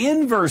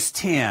 in verse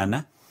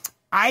 10,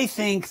 I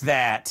think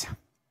that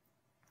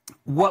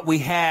what we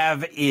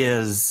have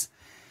is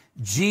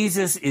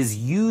Jesus is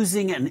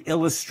using an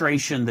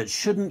illustration that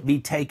shouldn't be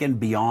taken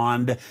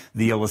beyond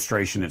the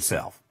illustration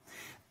itself.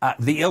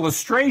 The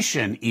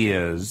illustration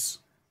is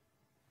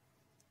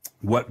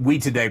what we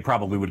today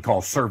probably would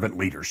call servant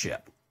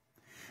leadership.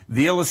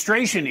 The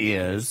illustration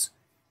is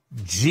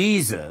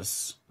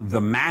Jesus,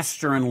 the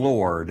Master and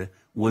Lord,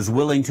 was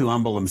willing to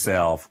humble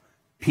himself.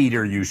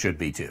 Peter, you should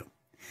be too.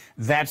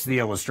 That's the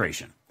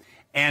illustration.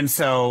 And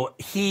so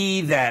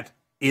he that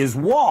is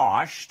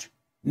washed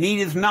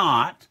needeth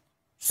not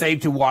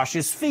save to wash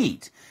his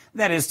feet.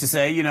 That is to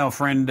say, you know, a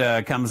friend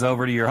comes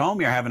over to your home,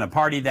 you're having a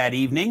party that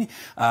evening,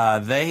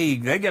 they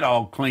get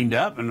all cleaned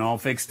up and all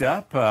fixed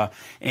up,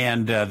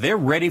 and they're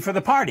ready for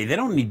the party. They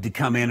don't need to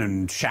come in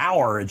and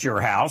shower at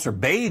your house or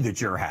bathe at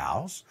your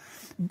house.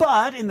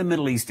 But in the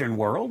Middle Eastern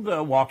world,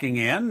 walking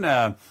in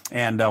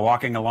and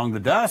walking along the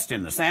dust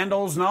in the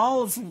sandals and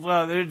all,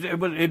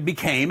 it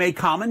became a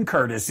common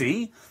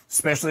courtesy,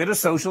 especially at a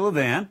social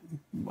event.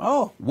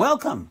 Oh,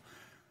 welcome.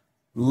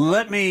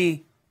 Let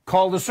me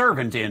call the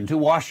servant in to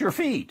wash your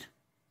feet.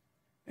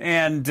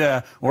 And,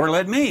 or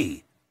let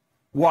me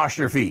wash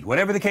your feet,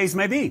 whatever the case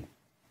may be.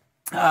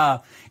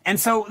 And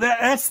so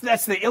that's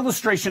the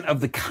illustration of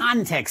the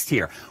context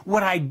here.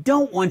 What I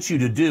don't want you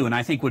to do, and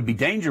I think would be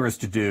dangerous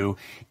to do,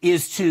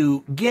 is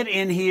to get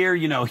in here,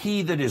 you know,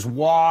 he that is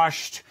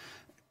washed,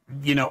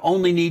 you know,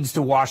 only needs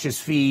to wash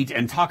his feet,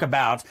 and talk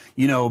about,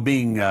 you know,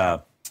 being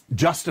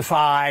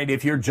justified.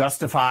 If you're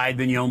justified,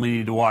 then you only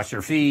need to wash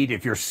your feet.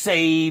 If you're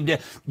saved,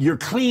 you're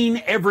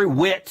clean every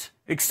whit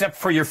except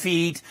for your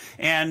feet.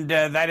 And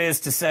that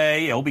is to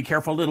say, oh, be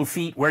careful, little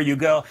feet, where you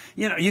go.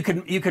 You know, you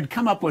could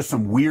come up with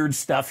some weird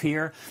stuff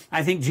here.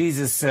 I think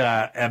Jesus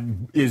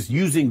is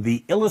using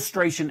the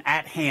illustration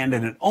at hand,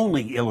 and it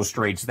only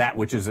illustrates that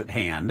which is at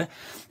hand,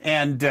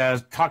 and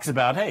talks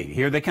about, hey,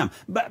 here they come.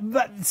 But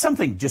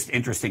something just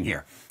interesting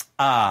here,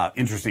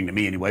 interesting to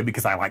me anyway,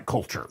 because I like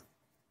culture.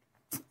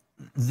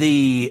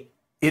 It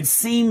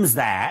seems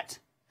that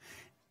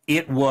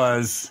it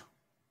was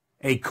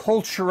a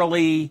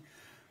culturally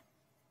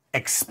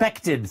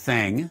expected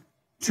thing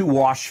to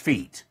wash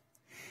feet.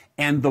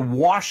 And the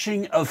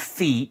washing of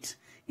feet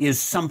is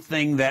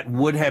something that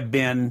would have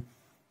been,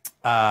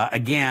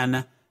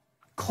 again,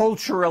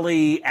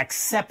 culturally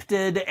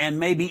accepted and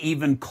maybe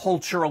even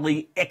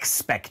culturally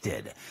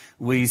expected.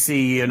 We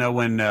see, you know,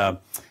 when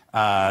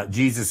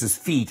Jesus'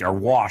 feet are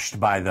washed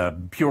by the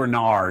pure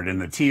nard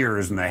and the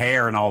tears and the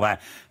hair and all that.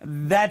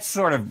 That's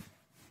sort of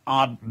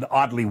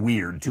oddly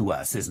weird to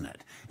us, isn't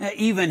it?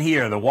 Even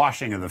here, the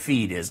washing of the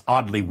feet is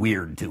oddly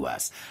weird to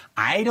us.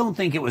 I don't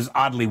think it was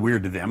oddly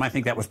weird to them. I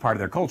think that was part of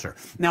their culture.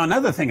 Now,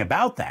 another thing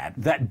about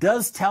that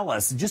does tell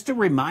us, just a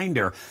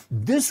reminder,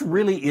 this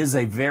really is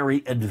a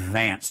very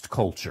advanced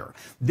culture.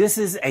 This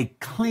is a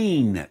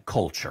clean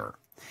culture.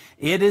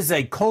 It is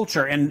a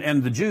culture,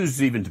 and the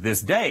Jews, even to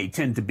this day,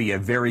 tend to be a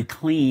very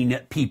clean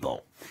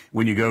people.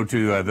 When you go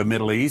to the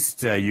Middle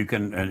East, you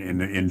can,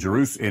 in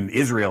Jerusalem, in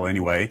Israel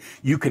anyway,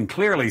 you can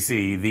clearly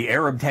see the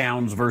Arab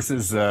towns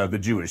versus the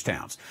Jewish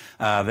towns.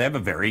 They have a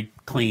very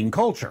clean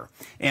culture,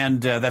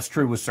 and that's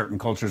true with certain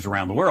cultures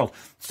around the world.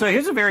 So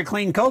here's a very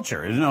clean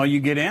culture. You know, you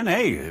get in,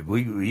 hey,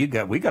 we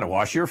got to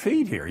wash your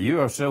feet here.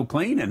 You are so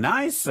clean and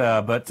nice,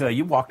 but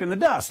you walked in the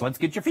dust. Let's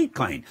get your feet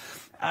clean.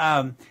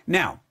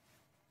 Now,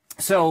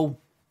 so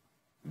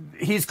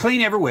he's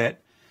clean every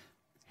whit,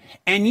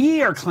 and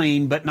ye are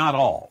clean, but not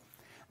all.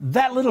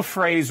 That little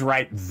phrase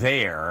right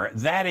there,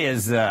 that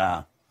is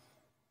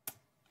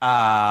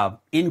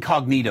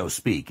incognito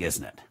speak,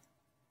 isn't it?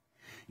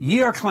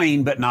 Ye are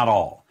clean, but not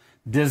all.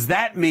 Does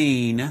that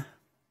mean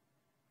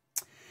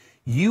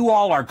you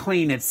all are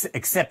clean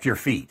except your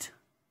feet?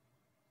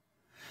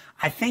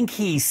 I think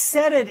he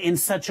said it in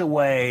such a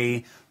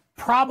way,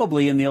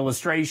 probably in the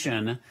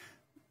illustration,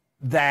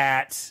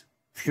 that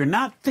if you're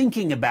not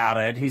thinking about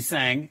it, he's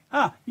saying,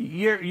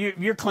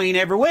 you're clean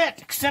every whit,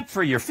 except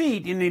for your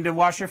feet. You need to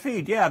wash your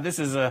feet. Yeah, this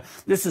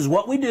is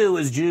what we do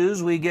as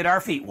Jews. We get our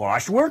feet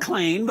washed. We're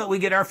clean, but we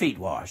get our feet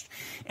washed.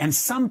 And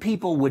some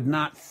people would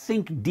not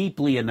think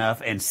deeply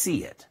enough and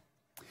see it.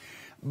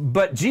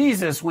 But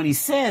Jesus, when he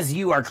says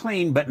you are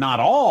clean, but not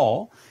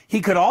all,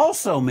 he could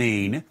also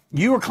mean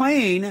you are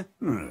clean,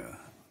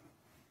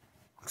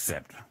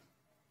 except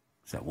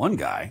one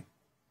guy.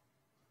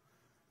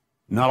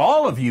 Not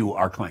all of you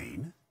are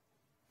clean.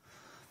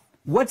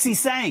 What's he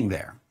saying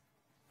there?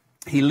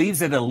 He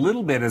leaves it a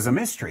little bit as a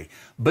mystery.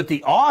 But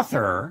the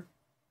author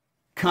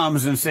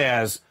comes and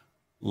says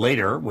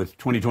later, with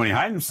 20/20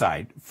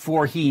 hindsight,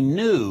 for he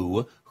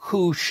knew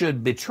who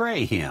should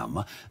betray him.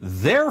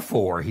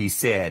 Therefore, he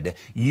said,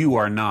 you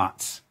are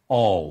not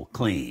all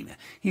clean.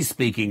 He's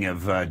speaking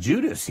of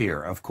Judas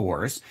here, of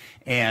course.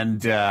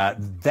 And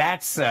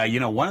that's,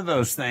 one of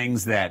those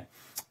things that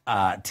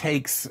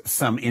takes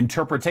some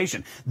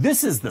interpretation.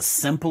 This is the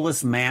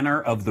simplest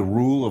manner of the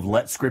rule of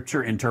let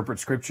Scripture interpret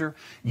Scripture.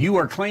 You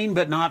are clean,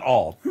 but not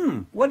all.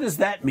 What does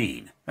that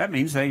mean? That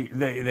means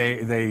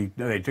they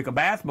took a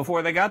bath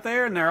before they got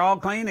there, and they're all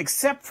clean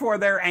except for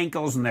their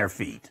ankles and their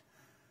feet.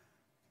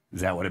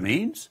 Is that what it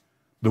means?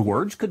 The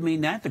words could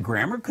mean that. The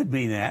grammar could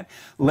mean that.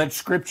 Let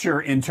Scripture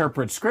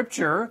interpret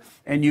Scripture,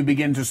 and you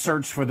begin to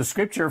search for the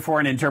Scripture for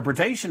an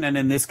interpretation. And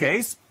in this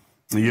case,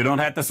 you don't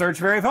have to search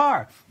very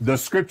far. The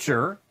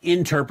Scripture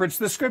interprets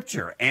the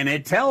Scripture, and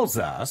it tells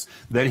us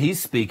that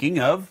he's speaking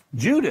of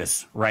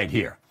Judas right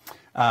here.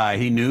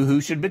 He knew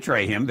who should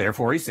betray him.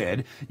 Therefore, he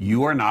said,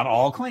 you are not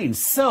all clean.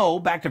 So,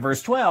 back to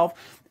verse 12,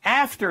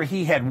 after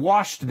he had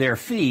washed their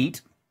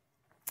feet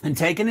and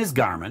taken his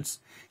garments,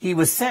 he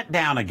was set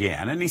down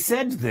again, and he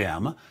said to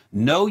them,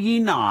 know ye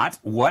not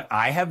what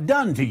I have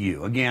done to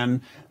you?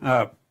 Again,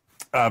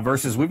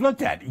 verses we've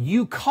looked at.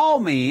 You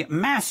call me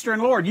Master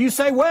and Lord. You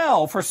say,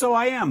 well, for so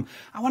I am.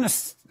 I want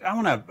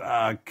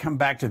to come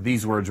back to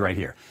these words right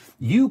here.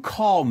 You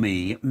call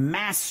me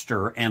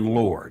Master and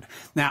Lord.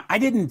 Now, I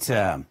didn't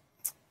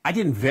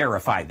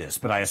verify this,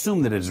 but I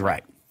assume that it is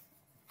right.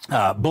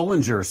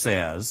 Bullinger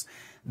says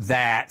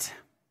that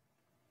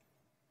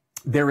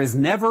there is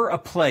never a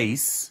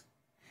place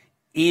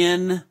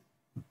in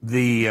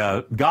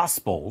the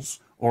Gospels,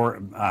 or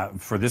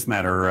for this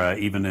matter,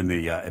 even in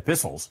the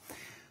epistles,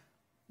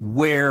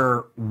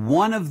 where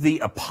one of the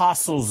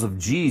apostles of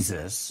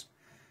Jesus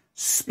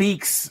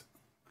speaks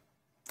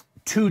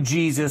to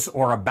Jesus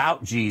or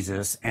about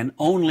Jesus and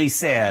only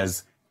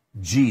says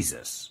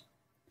Jesus.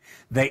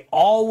 They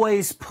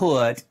always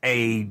put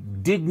a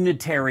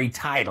dignitary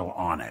title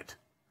on it.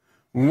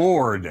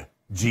 Lord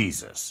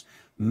Jesus,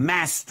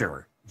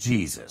 Master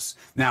Jesus.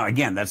 Now,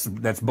 again, that's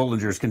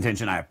Bullinger's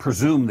contention. I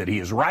presume that he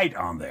is right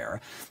on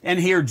there. And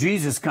here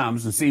Jesus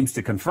comes and seems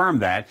to confirm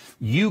that.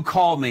 You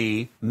call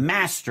me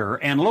Master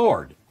and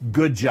Lord.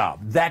 Good job.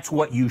 That's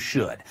what you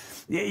should.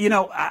 You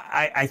know,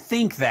 I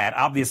think that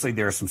obviously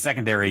there are some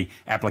secondary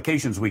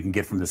applications we can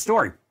get from the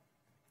story.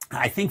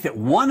 I think that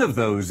one of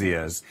those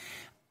is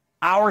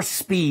our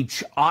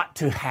speech ought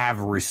to have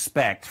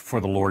respect for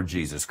the Lord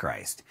Jesus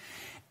Christ.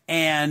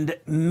 And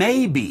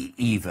maybe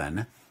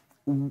even,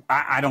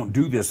 I don't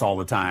do this all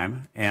the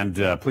time, and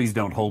please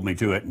don't hold me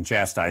to it and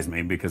chastise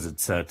me, because it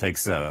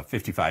takes a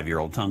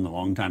 55-year-old tongue a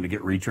long time to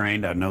get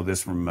retrained. I know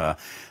this from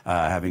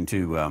having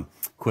to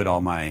quit all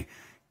my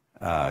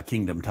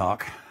kingdom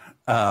talk.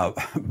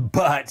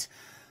 But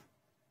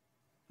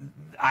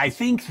I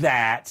think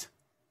that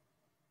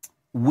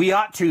we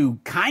ought to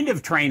kind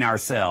of train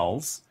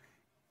ourselves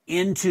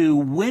into,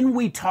 when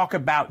we talk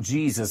about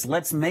Jesus,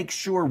 let's make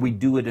sure we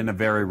do it in a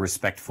very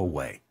respectful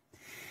way.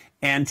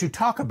 And to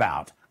talk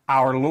about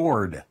our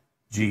Lord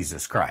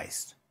Jesus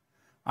Christ,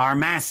 our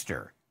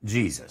Master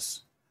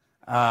Jesus,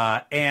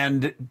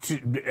 and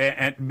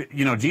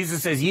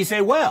Jesus says, "Ye say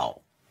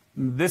well.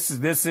 This is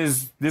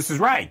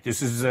right.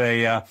 This is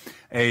a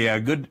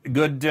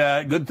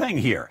good thing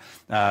here.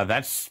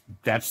 That's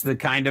the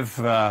kind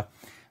of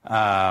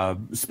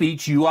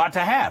speech you ought to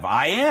have.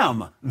 I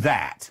am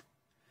that."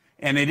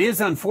 And it is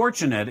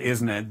unfortunate,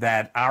 isn't it,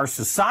 that our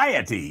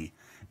society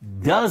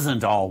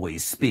doesn't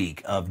always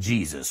speak of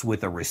Jesus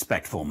with a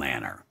respectful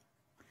manner.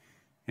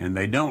 And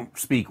they don't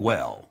speak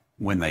well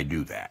when they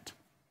do that.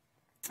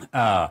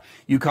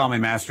 You call me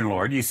Master and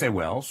Lord. You say,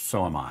 well,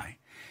 so am I.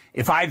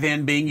 If I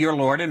then, being your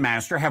Lord and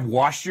Master, have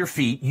washed your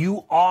feet,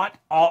 you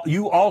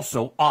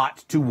also ought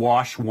to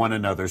wash one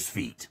another's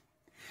feet.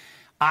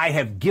 I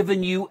have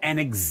given you an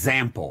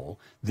example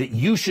that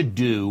you should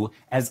do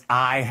as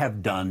I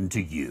have done to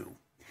you.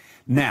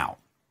 Now,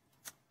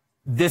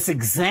 this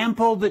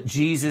example that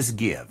Jesus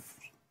gives,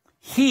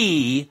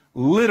 he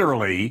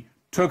literally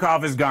took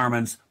off his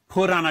garments,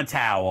 put on a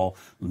towel,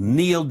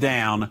 kneeled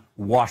down,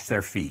 washed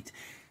their feet.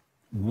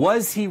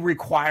 Was he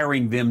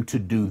requiring them to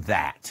do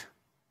that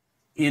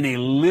in a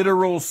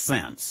literal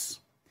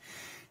sense?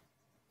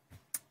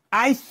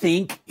 I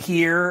think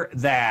here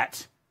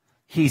that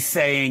he's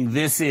saying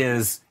this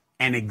is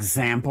an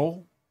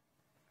example.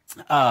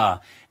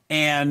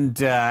 And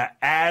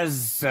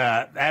as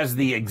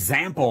the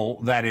example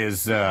that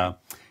is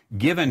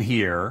given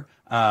here,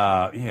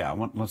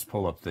 let's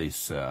pull up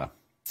this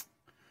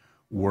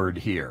word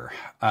here.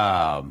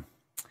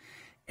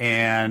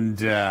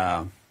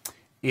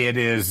 It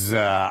is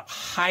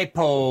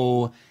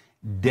hypodegma.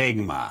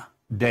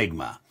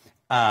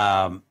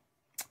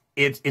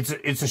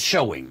 It's a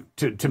showing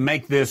to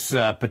make this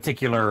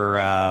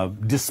particular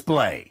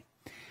display.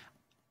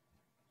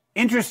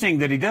 Interesting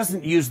that he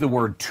doesn't use the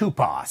word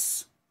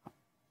tupos.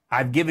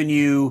 I've given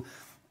you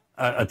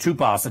a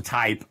tupos, a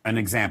type, an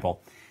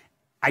example.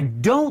 I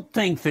don't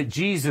think that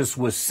Jesus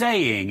was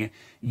saying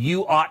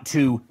you ought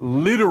to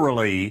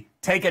literally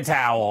take a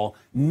towel,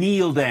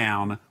 kneel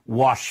down,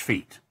 wash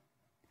feet.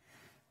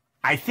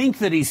 I think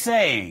that he's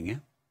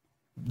saying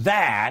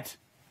that,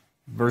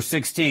 verse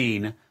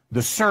 16,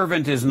 the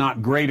servant is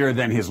not greater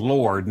than his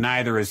Lord,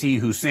 neither is he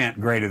who sent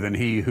greater than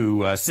he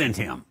who sent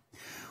him.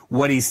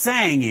 What he's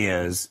saying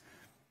is,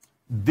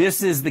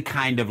 this is the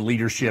kind of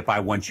leadership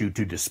I want you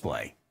to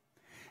display.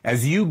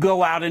 As you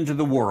go out into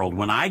the world,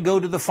 when I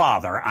go to the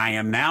Father, I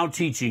am now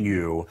teaching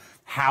you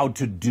how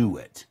to do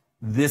it.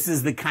 This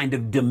is the kind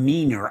of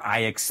demeanor I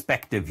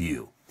expect of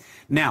you.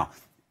 Now,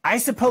 I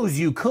suppose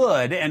you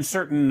could, and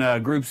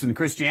certain groups in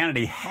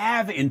Christianity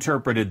have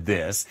interpreted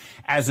this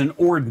as an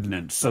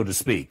ordinance, so to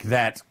speak,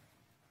 that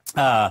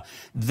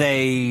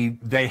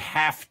they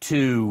have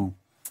to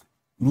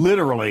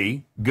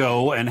literally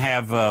go and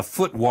have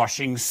foot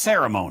washing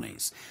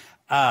ceremonies.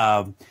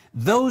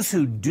 Those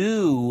who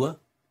do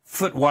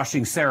foot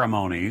washing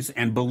ceremonies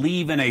and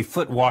believe in a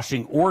foot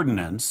washing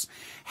ordinance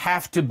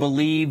have to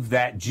believe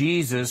that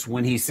Jesus,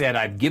 when he said,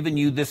 I've given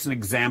you this an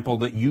example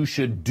that you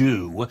should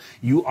do,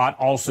 you ought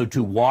also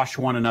to wash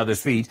one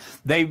another's feet.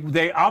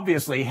 They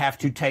obviously have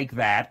to take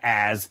that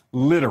as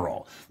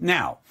literal.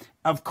 Now,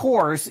 of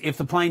course, if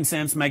the plain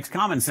sense makes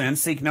common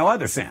sense, seek no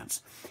other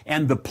sense.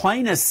 And the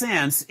plainest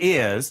sense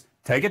is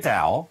take a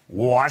towel,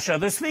 wash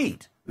others'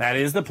 feet. That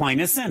is the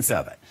plainest sense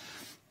of it.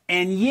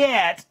 And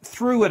yet,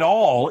 through it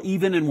all,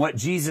 even in what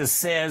Jesus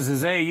says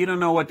is, hey, you don't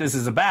know what this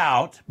is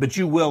about, but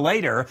you will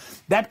later,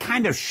 that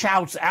kind of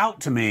shouts out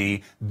to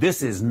me,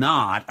 this is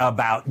not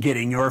about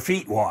getting your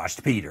feet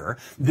washed, Peter.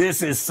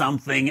 This is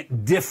something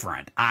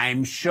different.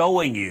 I'm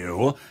showing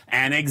you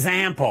an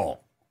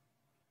example.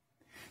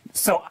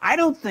 So I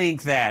don't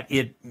think that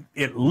it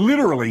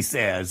literally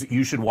says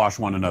you should wash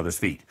one another's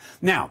feet.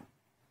 Now,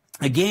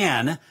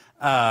 again,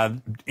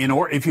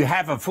 if you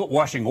have a foot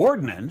washing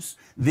ordinance,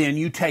 then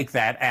you take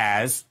that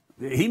as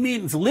he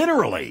means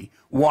literally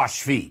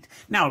wash feet.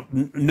 Now,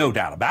 no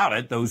doubt about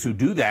it, those who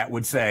do that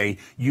would say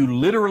you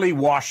literally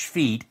wash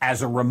feet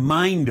as a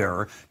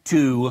reminder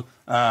to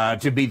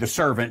be the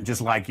servant,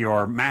 just like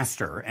your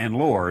master and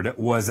Lord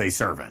was a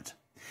servant.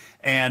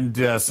 And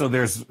so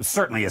there's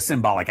certainly a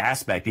symbolic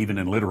aspect even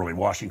in literally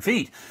washing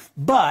feet.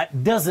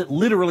 But does it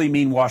literally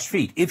mean wash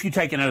feet? If you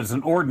take it as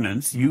an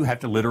ordinance, you have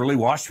to literally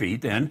wash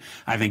feet, then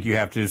I think you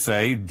have to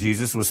say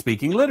Jesus was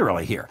speaking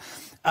literally here.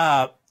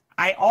 I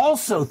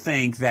also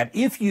think that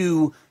if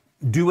you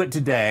do it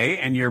today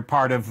and you're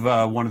part of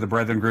one of the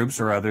brethren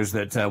groups or others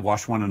that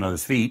wash one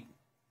another's feet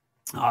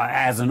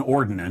as an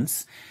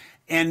ordinance,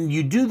 and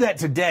you do that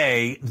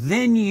today,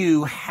 then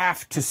you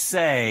have to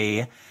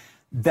say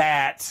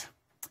that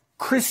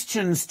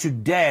Christians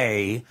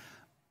today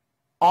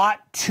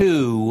ought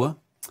to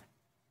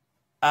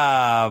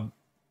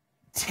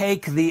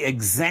take the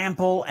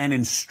example and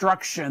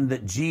instruction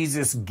that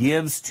Jesus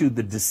gives to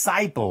the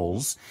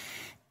disciples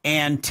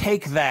and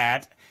take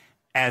that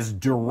as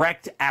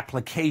direct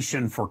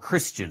application for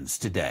Christians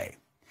today.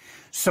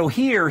 So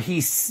here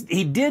he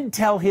did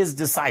tell his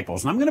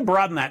disciples, and I'm going to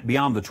broaden that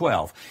beyond the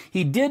 12.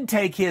 He did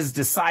take his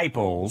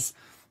disciples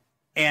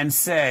and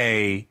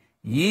say,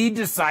 ye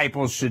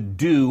disciples should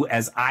do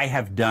as I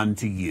have done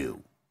to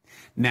you.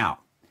 Now,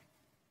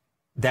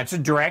 that's a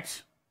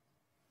direct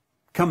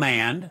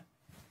command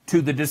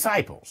to the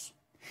disciples.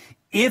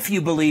 If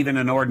you believe in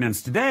an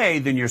ordinance today,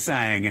 then you're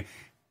saying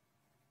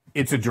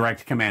it's a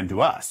direct command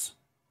to us.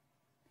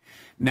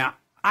 Now,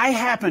 I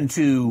happen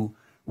to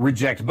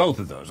reject both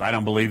of those. I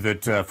don't believe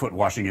that foot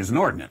washing is an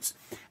ordinance.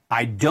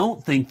 I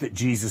don't think that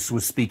Jesus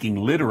was speaking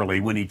literally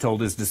when he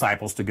told his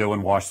disciples to go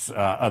and wash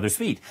others'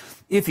 feet.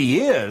 If he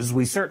is,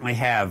 we certainly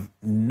have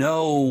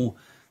no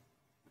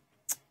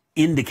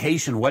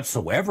indication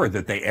whatsoever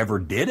that they ever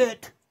did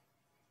it.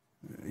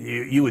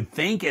 You would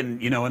think, in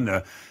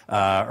the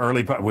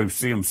early part, we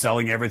see them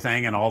selling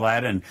everything and all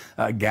that, and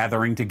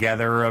gathering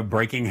together,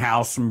 breaking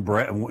house from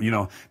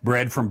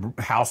bread from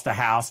house to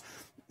house.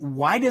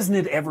 Why doesn't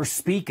it ever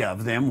speak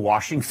of them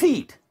washing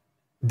feet?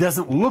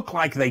 Doesn't look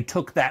like they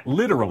took that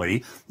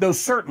literally, though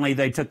certainly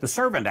they took the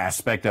servant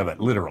aspect of it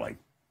literally.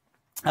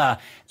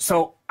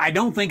 So I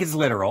don't think it's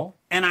literal,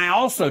 and I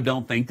also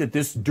don't think that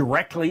this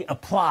directly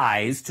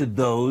applies to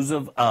those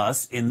of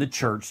us in the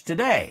church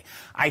today.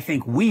 I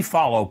think we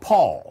follow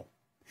Paul.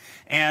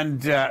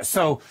 And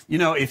so,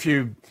 if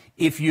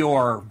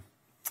your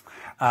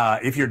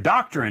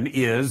doctrine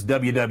is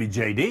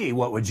WWJD,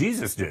 what would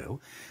Jesus do?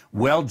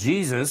 Well,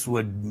 Jesus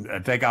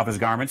would take off his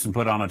garments and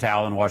put on a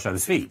towel and wash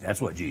others' feet. That's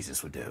what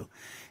Jesus would do.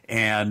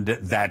 And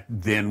that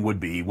then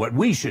would be what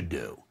we should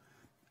do.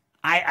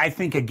 I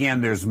think,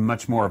 again, there's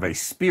much more of a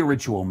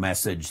spiritual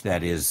message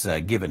that is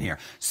given here.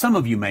 Some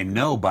of you may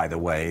know, by the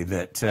way,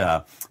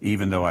 that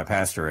even though I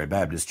pastor a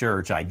Baptist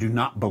church, I do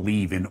not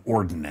believe in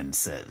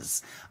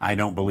ordinances. I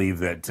don't believe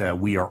that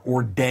we are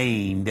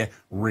ordained,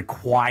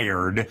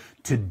 required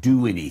to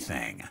do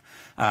anything.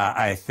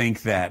 I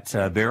think that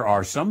there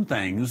are some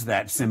things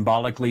that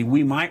symbolically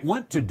we might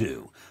want to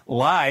do,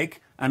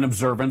 like an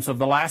observance of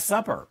the Last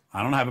Supper.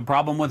 I don't have a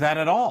problem with that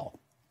at all.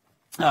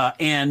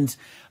 And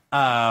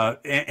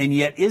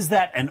yet, is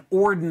that an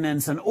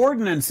ordinance? An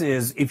ordinance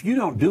is, if you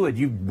don't do it,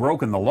 you've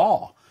broken the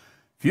law.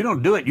 If you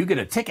don't do it, you get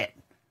a ticket.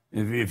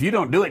 If you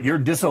don't do it, you're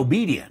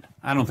disobedient.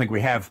 I don't think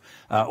we have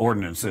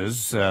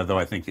ordinances, though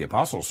I think the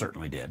apostles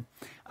certainly did.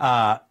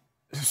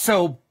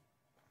 So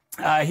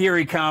here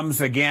he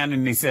comes again,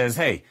 and he says,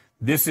 hey,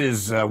 this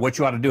is what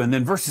you ought to do. And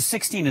then verses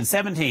 16 and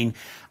 17,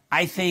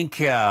 I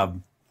think,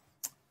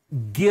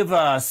 give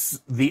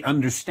us the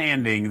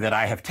understanding that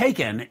I have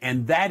taken,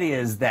 and that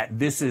is that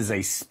this is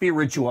a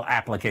spiritual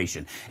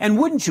application. And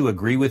wouldn't you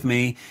agree with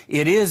me?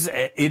 It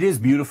is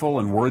beautiful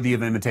and worthy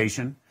of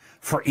imitation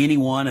for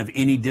anyone of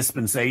any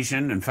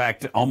dispensation. In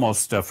fact,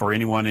 almost for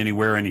anyone,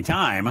 anywhere,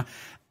 anytime,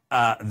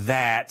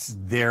 that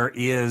there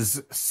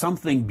is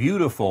something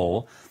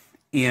beautiful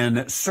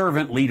in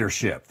servant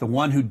leadership, the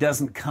one who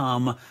doesn't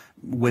come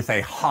with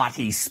a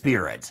haughty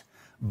spirit,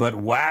 but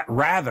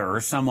rather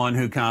someone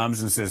who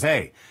comes and says,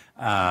 hey,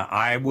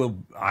 I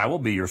will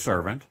be your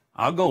servant.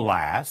 I'll go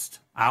last.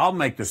 I'll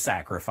make the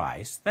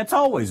sacrifice. That's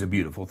always a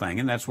beautiful thing,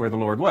 and that's where the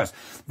Lord was.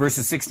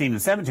 Verses 16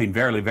 and 17,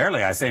 verily,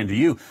 verily, I say unto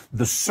you,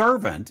 the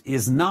servant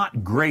is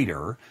not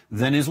greater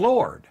than his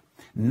Lord,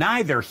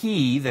 neither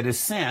he that is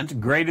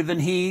sent greater than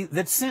he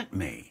that sent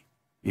me.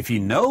 If ye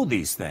know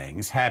these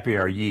things, happy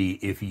are ye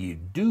if ye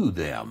do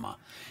them.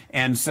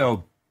 And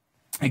so,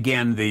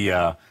 again,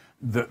 the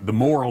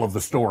moral of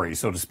the story,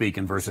 so to speak,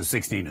 in verses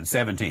 16 and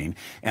 17,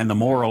 and the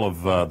moral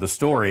of the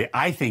story,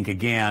 I think,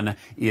 again,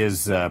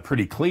 is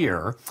pretty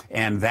clear,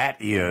 and that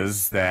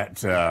is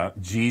that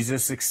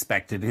Jesus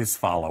expected his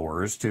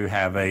followers to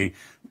have a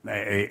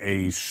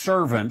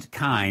servant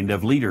kind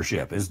of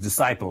leadership, his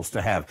disciples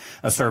to have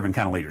a servant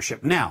kind of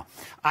leadership. Now,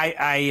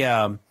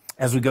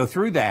 as we go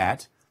through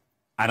that,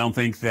 I don't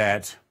think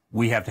that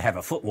we have to have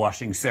a foot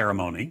washing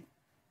ceremony.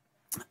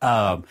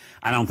 I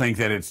don't think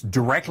that it's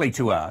directly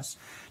to us.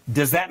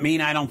 Does that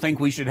mean I don't think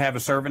we should have a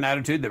servant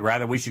attitude, that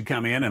rather we should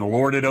come in and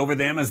lord it over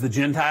them as the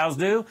Gentiles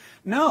do?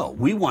 No,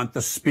 we want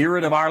the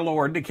Spirit of our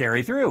Lord to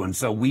carry through. And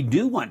so we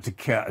do want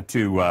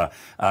to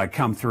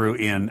come through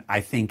in, I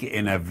think,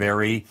 in a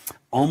very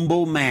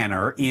humble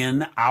manner,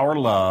 in our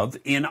love,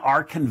 in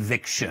our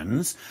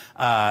convictions.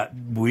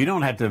 We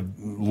don't have to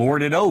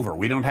lord it over.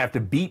 We don't have to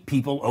beat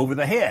people over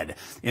the head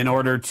in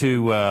order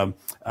to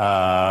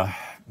have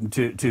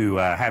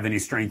any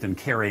strength in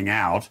carrying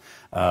out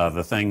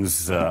the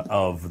things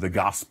of the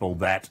gospel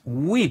that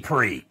we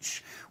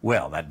preach.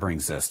 Well, that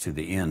brings us to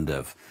the end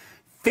of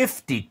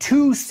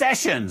 52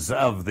 sessions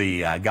of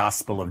the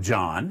Gospel of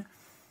John.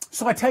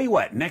 So I tell you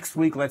what, next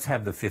week, let's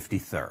have the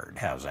 53rd.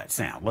 How's that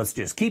sound? Let's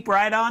just keep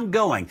right on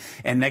going.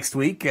 And next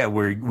week,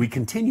 we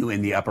continue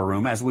in the upper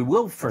room, as we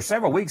will for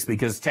several weeks,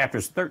 because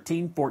chapters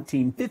 13,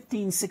 14,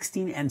 15,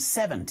 16, and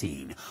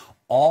 17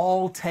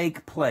 all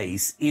take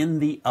place in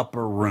the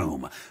upper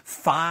room.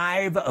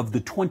 5 of the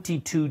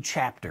 22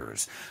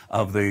 chapters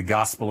of the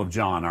Gospel of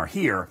John are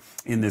here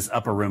in this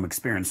upper room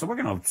experience. So we're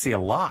going to see a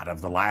lot of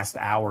the last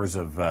hours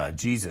of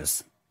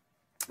Jesus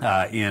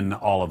in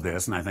all of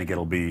this, and I think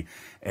it'll be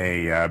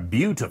a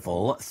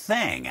beautiful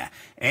thing.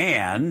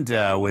 And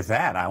with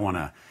that, I want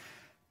to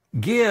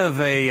give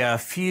a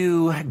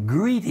few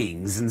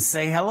greetings and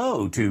say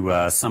hello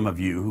to some of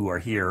you who are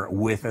here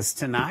with us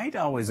tonight.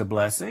 Always a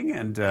blessing,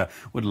 and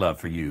would love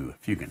for you,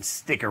 if you can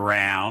stick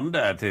around,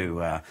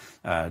 to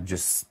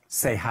just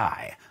say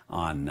hi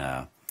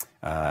on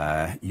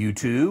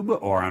YouTube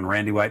or on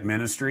Randy White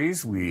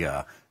Ministries. We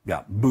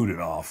got booted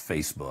off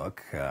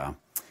Facebook.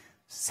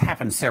 It's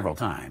happened several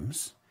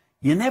times.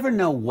 You never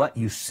know what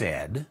you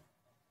said.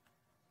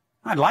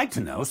 I'd like to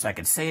know so I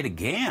could say it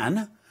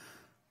again.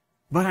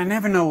 But I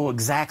never know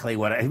exactly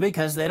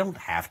because they don't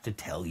have to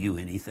tell you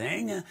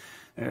anything.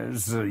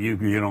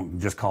 You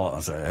don't just call it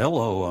and say,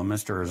 hello,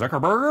 Mr.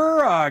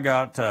 Zuckerberg, I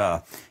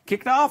got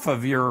kicked off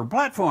of your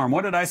platform.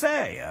 What did I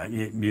say?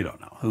 You don't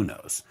know. Who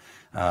knows?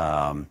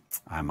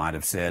 I might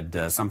have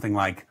said something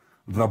like,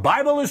 the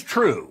Bible is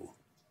true.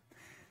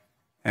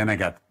 And I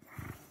got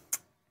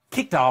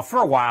kicked off for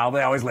a while.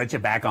 They always let you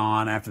back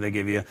on after they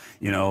give you,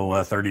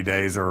 30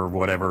 days or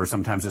whatever.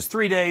 Sometimes it's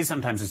 3 days,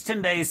 sometimes it's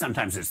 10 days,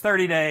 sometimes it's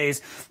 30 days.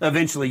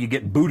 Eventually you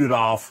get booted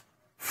off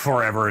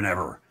forever and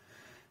ever.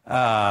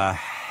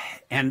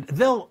 And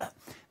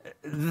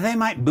they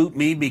might boot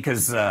me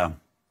because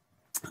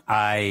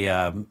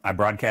I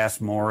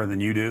broadcast more than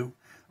you do,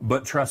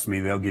 but trust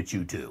me, they'll get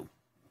you too.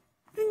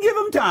 Give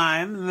them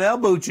time, they'll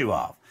boot you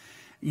off.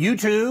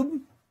 YouTube,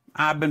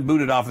 I've been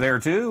booted off there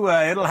too.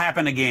 It'll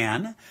happen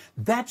again.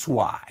 That's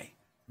why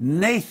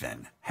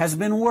Nathan has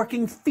been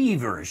working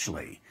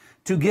feverishly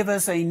to give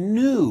us a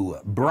new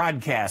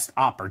broadcast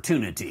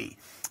opportunity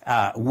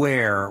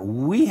where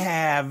we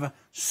have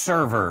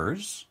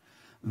servers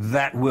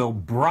that will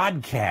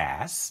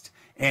broadcast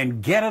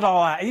and get it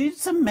all out.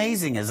 It's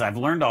amazing, as I've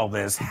learned all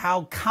this,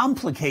 how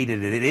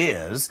complicated it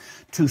is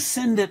to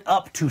send it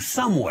up to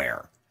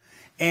somewhere.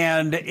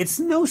 And it's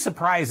no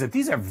surprise that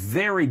these are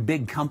very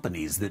big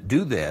companies that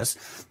do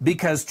this,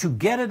 because to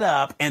get it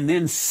up and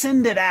then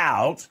send it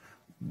out,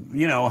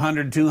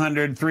 100,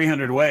 200,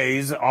 300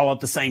 ways all at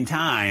the same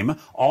time,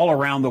 all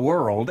around the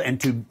world, and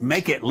to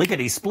make it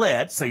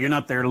lickety-split so you're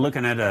not there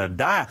looking at a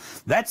dial,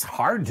 that's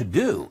hard to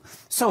do.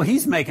 So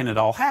he's making it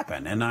all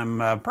happen, and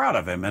I'm proud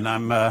of him, and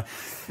I'm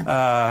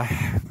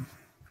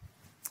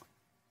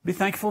be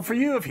thankful for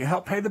you if you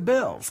help pay the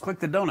bills. Click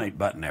the donate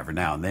button every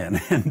now and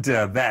then, and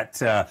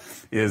that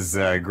is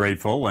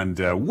grateful. And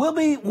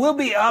we'll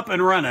be up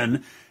and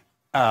running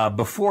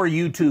before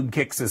YouTube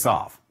kicks us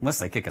off, unless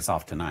they kick us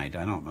off tonight.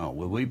 I don't know.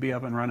 Will we be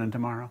up and running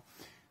tomorrow?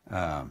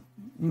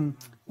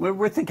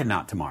 We're thinking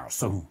not tomorrow,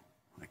 so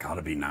it ought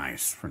to be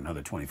nice for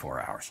another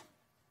 24 hours.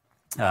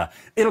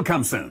 It'll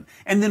come soon.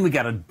 And then we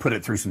got to put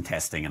it through some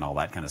testing and all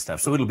that kind of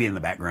stuff. So it'll be in the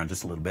background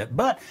just a little bit.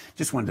 But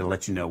just wanted to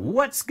let you know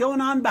what's going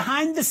on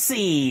behind the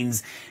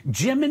scenes.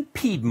 Jim in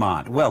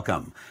Piedmont,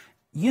 welcome.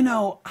 You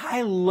know,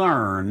 I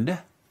learned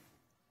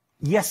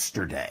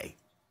yesterday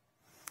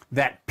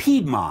that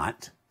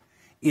Piedmont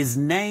is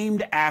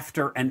named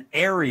after an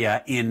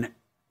area in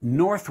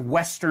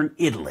northwestern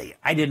Italy.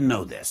 I didn't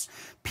know this.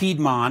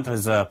 Piedmont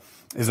is a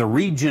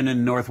region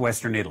in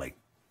northwestern Italy.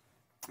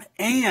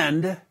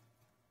 And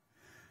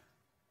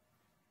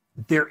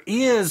there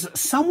is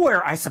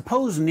somewhere, I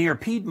suppose, near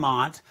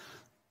Piedmont,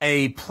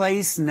 a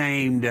place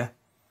named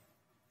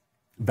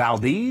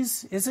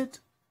Valdez, is it?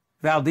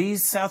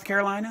 Valdez, South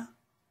Carolina?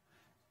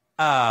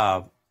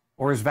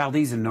 Or is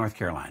Valdez in North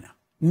Carolina?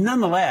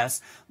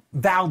 Nonetheless,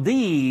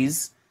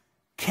 Valdez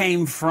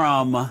came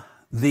from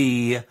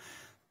the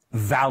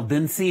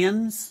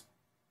Valdensians.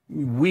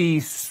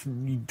 We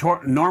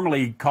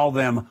normally call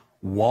them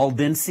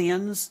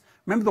Waldensians.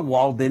 Remember the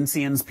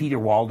Waldensians, Peter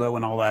Waldo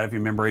and all that, if you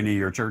remember any of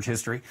your church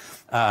history?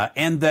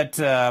 And that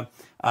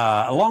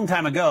a long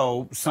time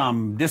ago,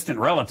 some distant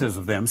relatives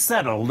of them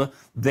settled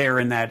there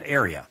in that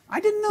area. I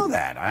didn't know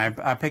that.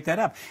 I picked that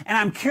up. And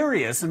I'm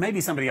curious, and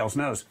maybe somebody else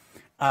knows,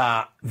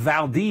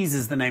 Valdez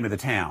is the name of the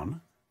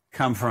town,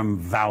 come from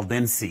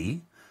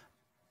Valdense.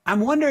 I'm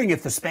wondering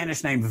if the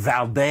Spanish name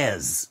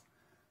Valdez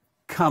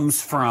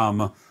comes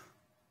from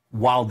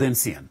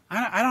Waldensian.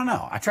 I don't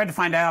know. I tried to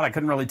find out. I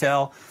couldn't really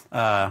tell.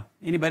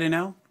 Anybody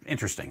know?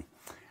 Interesting.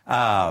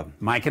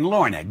 Mike and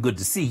Lorna, good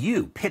to see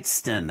you.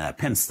 Pittston,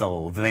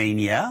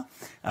 Pennsylvania.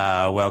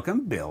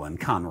 Welcome. Bill in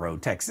Conroe,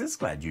 Texas.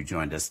 Glad you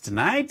joined us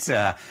tonight.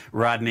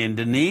 Rodney and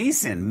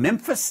Denise in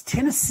Memphis,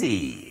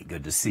 Tennessee.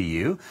 Good to see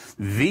you.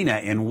 Vina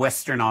in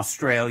Western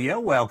Australia.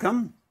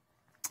 Welcome.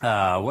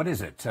 What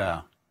is it?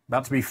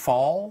 About to be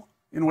fall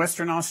in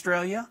Western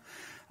Australia.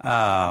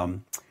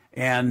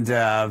 And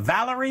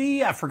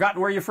Valerie, I've forgotten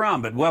where you're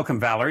from, but welcome,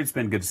 Valerie. It's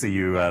been good to see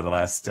you the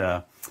last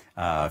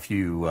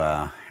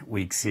few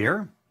weeks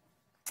here.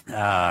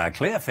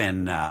 Cliff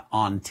in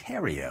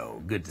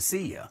Ontario, good to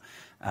see you.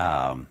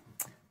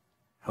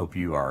 Hope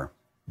you are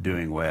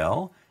doing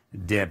well.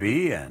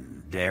 Debbie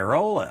and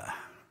Daryl,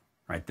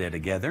 right there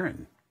together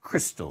in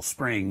Crystal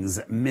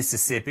Springs,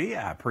 Mississippi.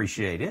 I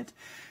appreciate it.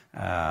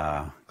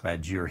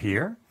 Glad you're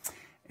here.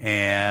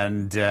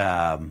 And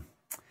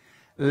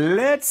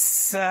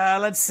let's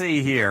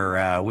see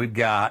here. We've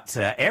got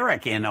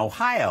Eric in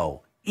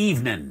Ohio.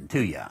 Evening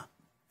to you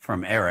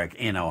from Eric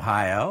in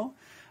Ohio.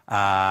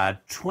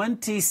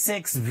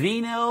 26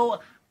 Vino.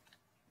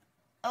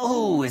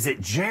 Oh, is it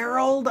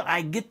Gerald?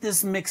 I get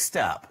this mixed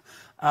up.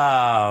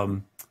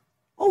 Oh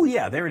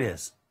yeah, there it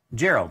is.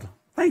 Gerald.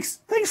 Thanks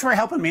for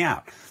helping me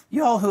out.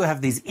 You all who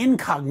have these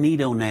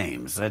incognito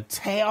names, it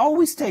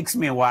always takes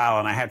me a while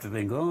and I have to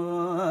think,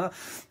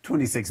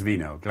 26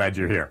 Vino. Glad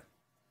you're here.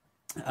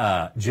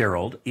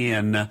 Gerald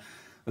in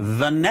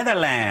the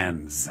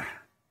Netherlands.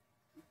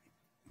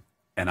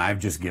 And I've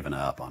just given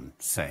up on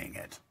saying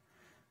it.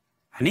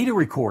 I need a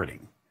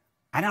recording.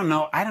 I don't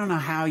know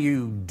how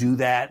you do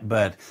that,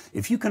 but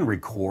if you can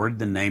record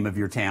the name of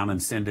your town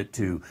and send it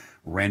to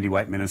Randy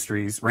White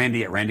Ministries,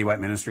 Randy at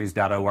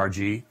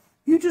randywhiteministries.org,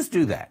 you just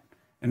do that.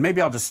 And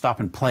maybe I'll just stop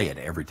and play it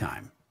every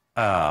time.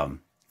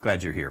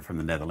 Glad you're here from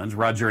the Netherlands.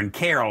 Roger and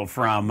Carol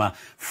from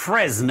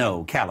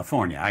Fresno,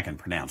 California. I can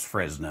pronounce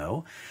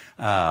Fresno.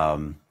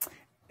 And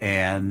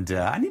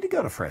I need to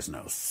go to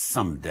Fresno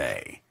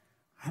someday.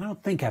 I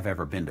don't think I've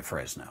ever been to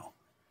Fresno.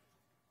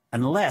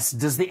 Unless,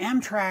 does the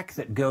Amtrak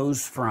that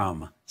goes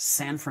from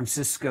San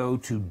Francisco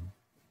to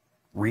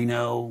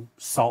Reno,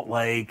 Salt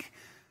Lake,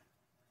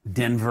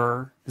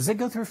 Denver, does it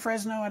go through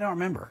Fresno? I don't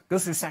remember. It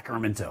goes through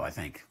Sacramento, I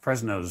think.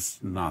 Fresno's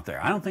not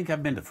there. I don't think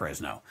I've been to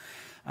Fresno.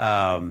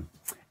 Good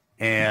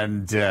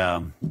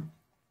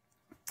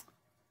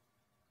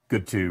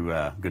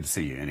to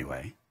see you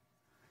anyway.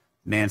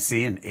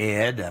 Nancy and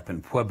Ed up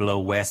in Pueblo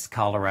West,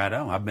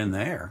 Colorado. I've been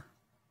there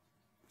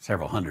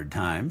several hundred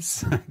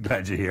times.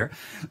 Glad you're here.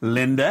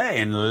 Linda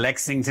in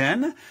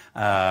Lexington.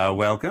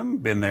 Welcome.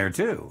 Been there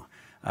too.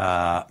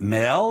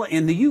 Mel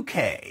in the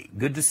UK.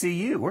 Good to see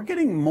you. We're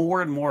getting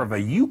more and more of a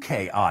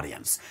UK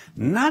audience.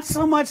 Not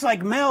so much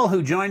like Mel,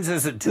 who joins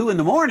us at 2 in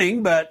the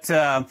morning, but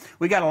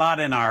we got a lot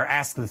in our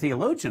Ask the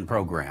Theologian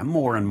program,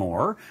 more and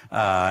more,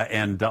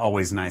 and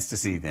always nice to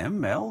see them.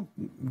 Mel,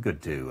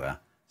 good to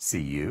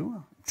see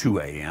you. 2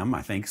 a.m.,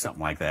 I think,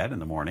 something like that in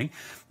the morning.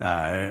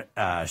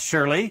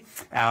 Shirley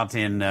out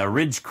in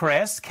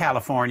Ridgecrest,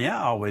 California,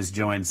 always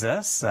joins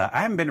us.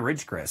 I haven't been to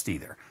Ridgecrest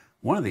either.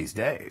 One of these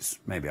days,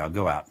 maybe I'll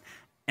go out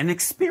and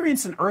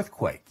experience an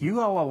earthquake. You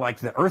all are like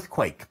the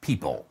earthquake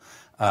people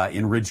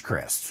in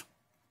Ridgecrest.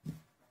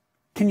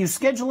 Can you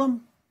schedule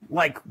them?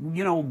 Like,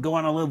 you know, go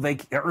on a little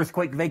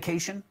earthquake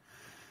vacation?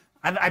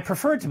 I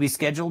prefer it to be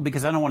scheduled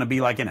because I don't want to be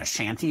like in a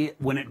shanty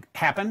when it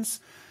happens.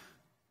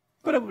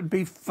 But it would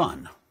be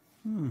fun.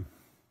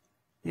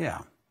 Yeah.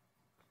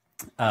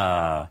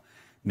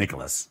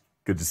 Nicholas,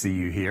 good to see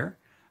you here.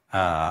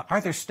 Are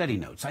there study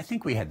notes? I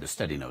think we had the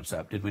study notes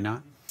up, did we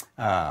not?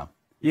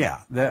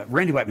 Yeah, the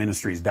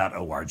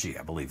randywhiteministries.org,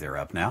 I believe they're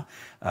up now.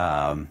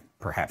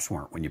 Perhaps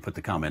weren't when you put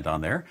the comment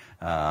on there,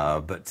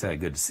 but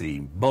good to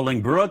see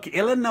Bolingbrook,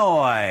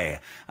 Illinois.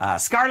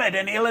 Scarlett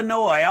in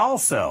Illinois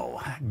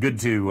also. Good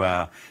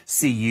to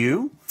see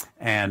you,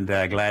 and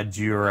glad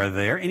you're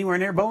there. Anywhere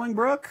near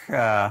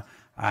Bolingbrook?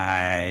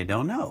 I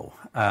don't know,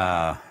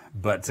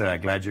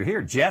 but glad you're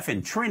here. Jeff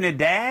in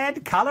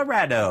Trinidad,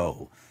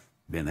 Colorado.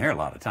 Been there a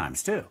lot of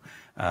times, too.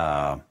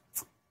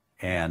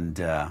 And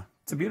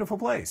it's a beautiful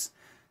place.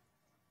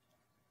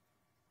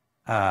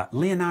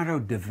 Leonardo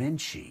da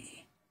Vinci.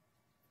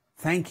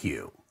 Thank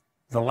you.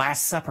 The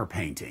Last Supper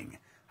painting.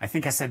 I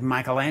think I said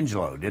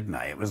Michelangelo, didn't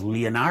I? It was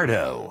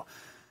Leonardo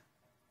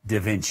da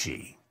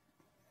Vinci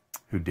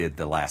who did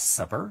The Last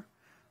Supper.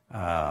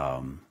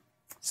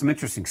 Some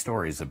interesting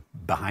stories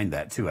behind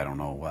that, too. I don't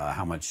know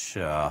how much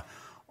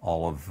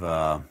all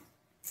of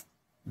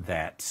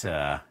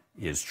that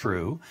is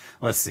true.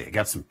 Let's see. I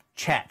got some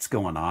chats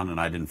going on, and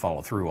I didn't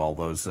follow through all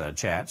those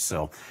chats,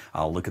 so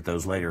I'll look at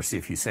those later, see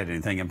if you said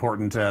anything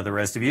important, the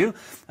rest of you.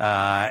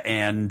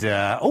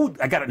 Oh,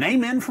 I got an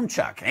amen from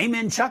Chuck.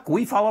 Amen, Chuck.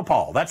 We follow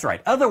Paul. That's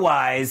right.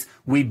 Otherwise,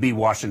 we'd be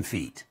washing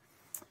feet.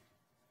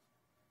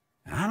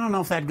 I don't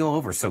know if that'd go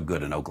over so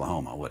good in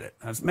Oklahoma, would it?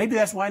 Maybe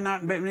that's why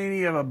not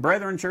many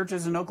brethren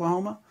churches in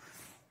Oklahoma.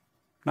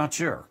 Not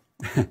sure.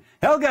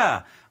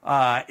 Helga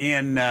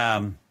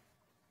in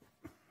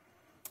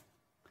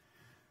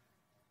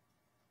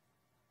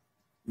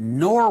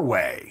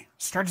Norway.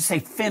 Started to say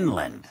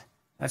Finland.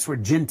 That's where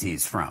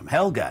Jinty's from.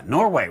 Helga,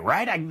 Norway,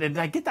 right? I did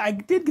get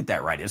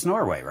that right. It's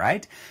Norway,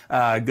 right?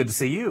 Good to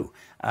see you.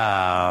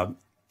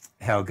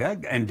 Helga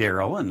and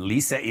Daryl and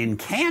Lisa in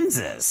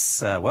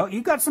Kansas. Well,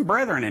 you've got some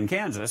brethren in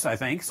Kansas, I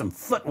think. Some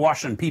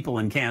foot-washing people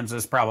in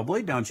Kansas,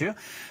 probably, don't you?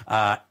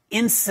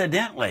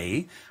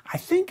 Incidentally, I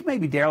think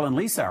maybe Daryl and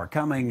Lisa are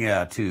coming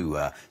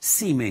to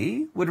see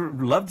me.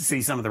 Would love to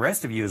see some of the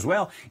rest of you as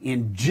well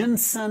in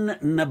Jensen,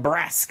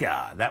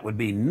 Nebraska. That would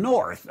be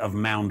north of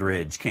Mound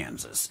Ridge,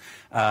 Kansas.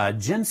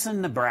 Jensen,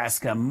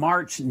 Nebraska,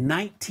 March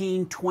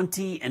 19,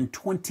 20, and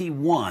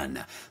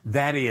 21.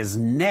 That is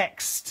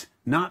next.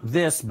 Not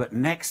this, but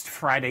next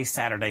Friday,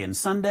 Saturday, and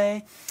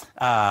Sunday.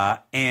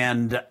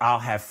 And I'll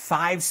have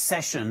 5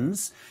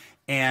 sessions,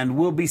 and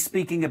we'll be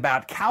speaking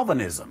about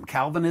Calvinism,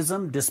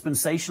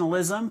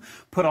 dispensationalism,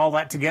 put all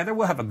that together.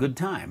 We'll have a good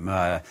time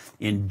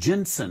in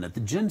Jensen, at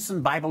the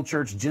Jensen Bible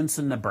Church,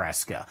 Jensen,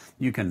 Nebraska.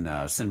 You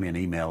can send me an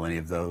email, any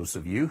of those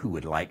of you who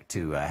would like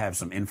to have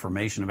some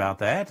information about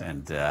that.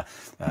 And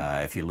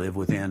if you live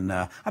within,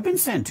 I've been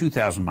saying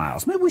 2,000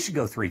 miles. Maybe we should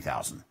go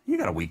 3,000. You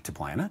got a week to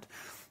plan it.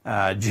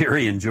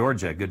 Jerry in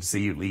Georgia, good to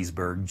see you,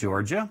 Leesburg,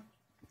 Georgia.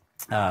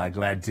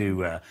 Glad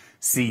to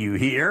see you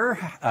here.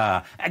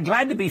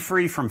 Glad to be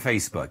free from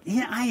Facebook.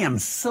 Yeah, I am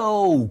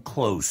so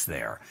close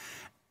there.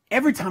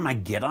 Every time I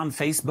get on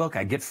Facebook,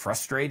 I get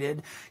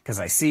frustrated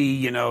because I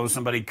see,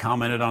 somebody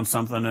commented on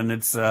something and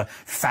it's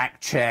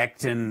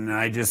fact-checked, and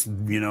I just,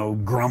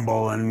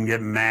 grumble and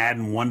get mad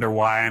and wonder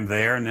why I'm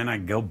there, and then I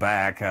go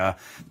back.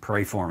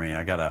 Pray for me.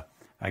 I gotta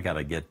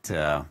get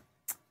out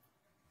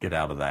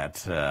of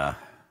that.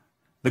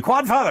 The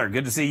Quadfather,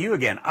 good to see you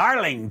again.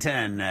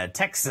 Arlington,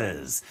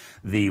 Texas,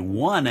 the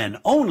one and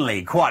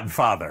only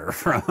Quadfather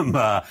from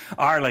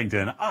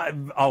Arlington.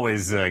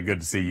 Always good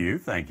to see you,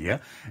 thank you.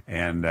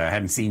 And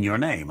hadn't seen your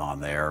name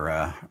on there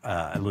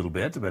a little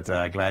bit, but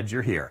glad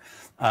you're here.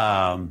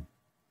 And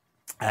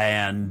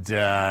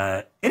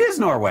it is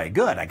Norway,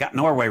 good. I got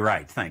Norway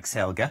right, thanks,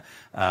 Helga.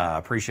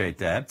 Appreciate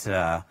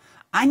that.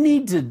 I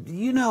need to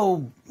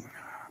do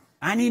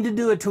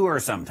a tour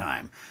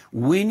sometime.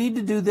 We need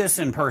to do this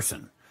in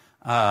person.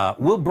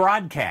 We'll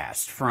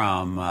broadcast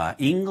from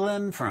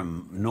England,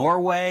 from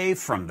Norway,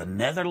 from the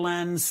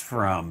Netherlands,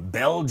 from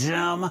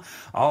Belgium,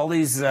 all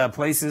these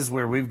places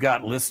where we've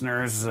got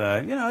listeners.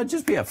 It'd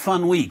just be a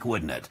fun week,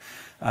 wouldn't it?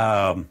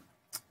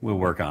 We'll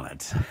work on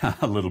it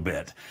a little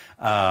bit.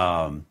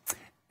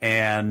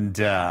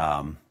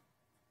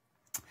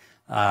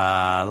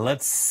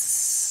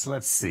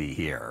 Let's see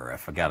here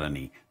if I got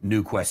any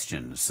new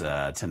questions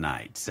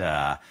tonight.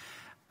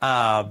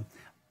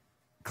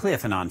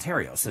 Cliff in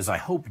Ontario says, I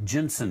hope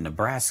Jensen,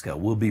 Nebraska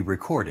will be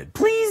recorded.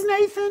 Please,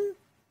 Nathan.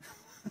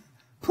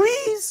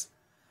 Please.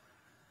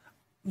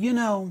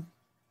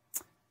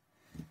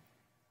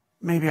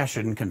 Maybe I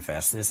shouldn't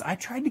confess this. I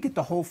tried to get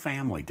the whole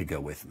family to go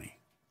with me.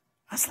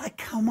 I was like,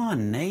 come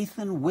on,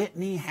 Nathan,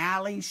 Whitney,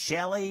 Hallie,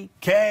 Shelley,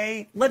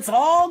 Kay, let's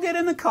all get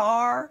in the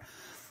car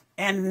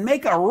and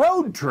make a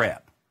road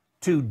trip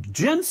to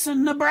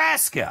Jensen,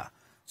 Nebraska.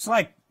 It's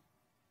like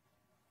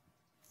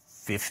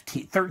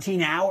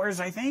 13 hours,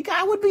 I think.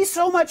 That would be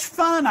so much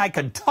fun. I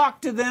could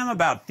talk to them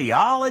about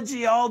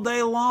theology all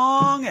day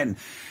long and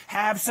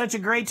have such a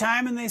great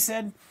time. And they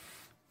said,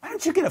 why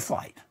don't you get a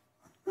flight?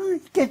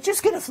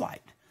 Just get a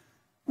flight.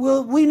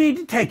 Well, we need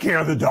to take care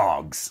of the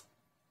dogs.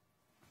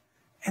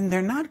 And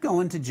they're not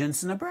going to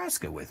Jensen,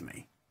 Nebraska with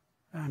me.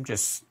 I'm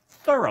just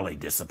thoroughly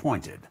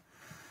disappointed.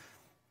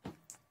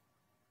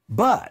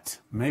 But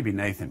maybe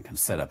Nathan can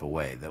set up a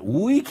way that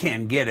we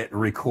can get it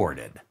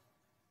recorded.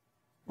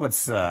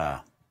 Let's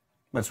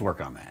Let's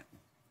work on that.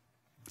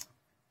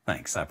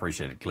 Thanks. I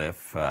appreciate it,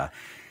 Cliff,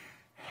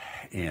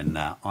 in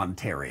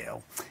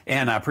Ontario.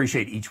 And I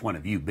appreciate each one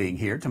of you being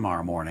here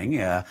tomorrow morning.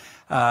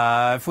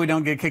 If we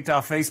don't get kicked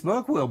off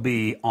Facebook, we'll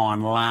be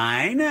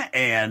online.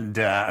 And,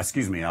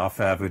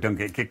 if we don't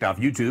get kicked off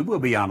YouTube, we'll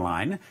be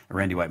online,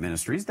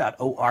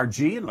 randywhiteministries.org,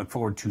 and look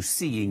forward to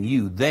seeing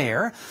you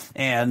there.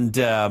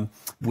 And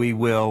we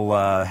will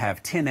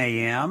have 10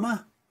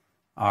 a.m.,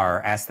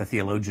 our Ask the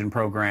Theologian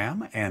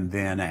program, and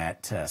then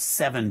at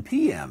 7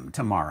 p.m.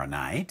 tomorrow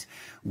night,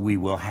 we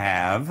will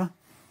have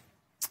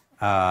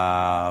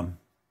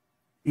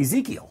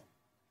Ezekiel,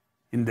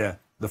 in the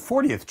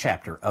 40th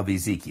chapter of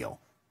Ezekiel.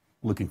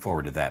 Looking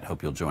forward to that.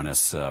 Hope you'll join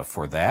us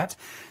for that.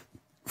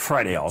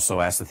 Friday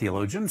also Ask the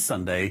Theologian,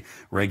 Sunday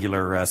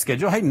regular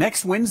schedule. Hey,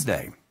 next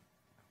Wednesday,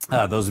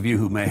 those of you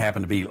who may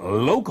happen to be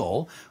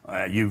local,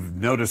 you've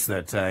noticed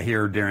that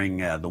here during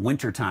the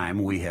winter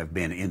time, we have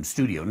been in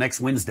studio.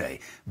 Next Wednesday,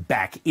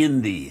 back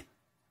in the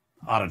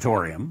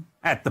auditorium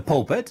at the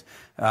pulpit,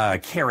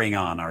 carrying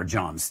on our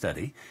John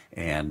study.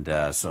 And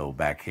so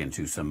back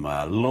into some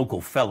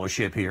local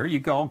fellowship here.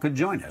 You all could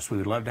join us. We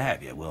would love to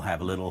have you. We'll have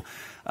a little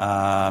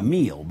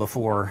meal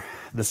before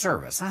the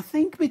service. I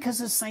think because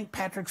it's St.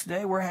 Patrick's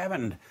Day, we're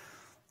having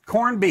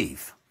corned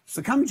beef.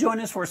 So come join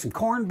us for some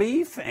corned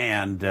beef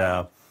and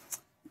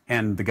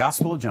the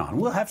Gospel of John.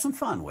 We'll have some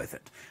fun with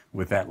it.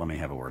 With that, let me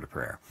have a word of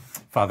prayer.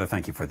 Father,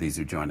 thank you for these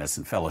who join us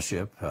in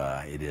fellowship.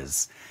 It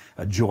is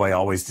a joy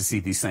always to see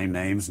these same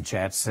names and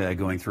chats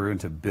going through and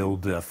to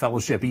build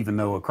fellowship, even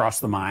though across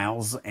the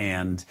miles.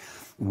 And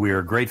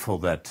we're grateful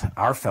that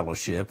our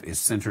fellowship is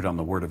centered on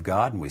the Word of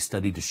God, and we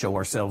study to show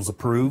ourselves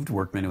approved,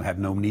 workmen who have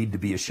no need to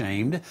be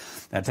ashamed.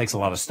 That takes a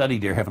lot of study,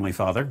 dear Heavenly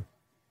Father.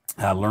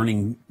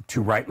 Learning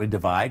to rightly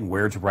divide and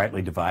where to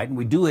rightly divide. And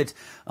we do it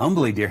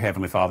humbly, dear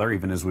Heavenly Father,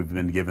 even as we've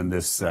been given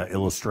this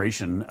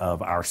illustration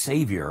of our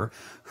Savior,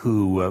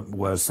 who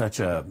was such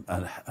an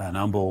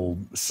humble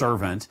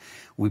servant.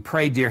 We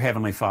pray, dear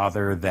Heavenly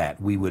Father, that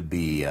we would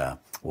be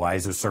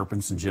wise as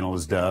serpents and gentle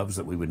as doves,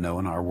 that we would know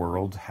in our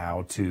world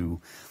how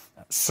to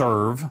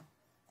serve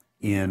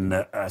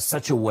in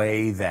such a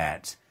way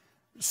that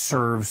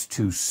serves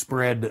to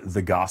spread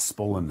the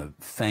gospel and the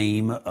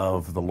fame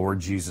of the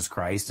Lord Jesus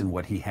Christ and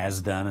what he has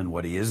done and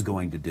what he is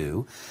going to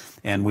do.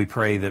 And we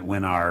pray that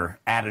when our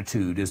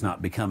attitude is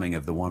not becoming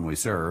of the one we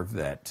serve,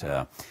 that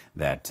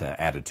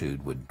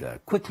attitude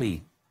would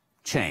quickly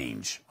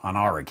change on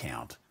our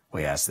account.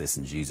 We ask this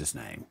in Jesus'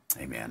 name.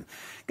 Amen.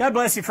 God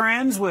bless you,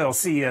 friends. We'll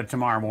see you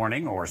tomorrow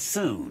morning or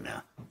soon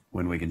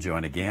when we can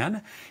join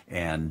again,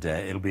 and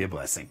it'll be a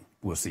blessing.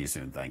 We'll see you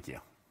soon. Thank you.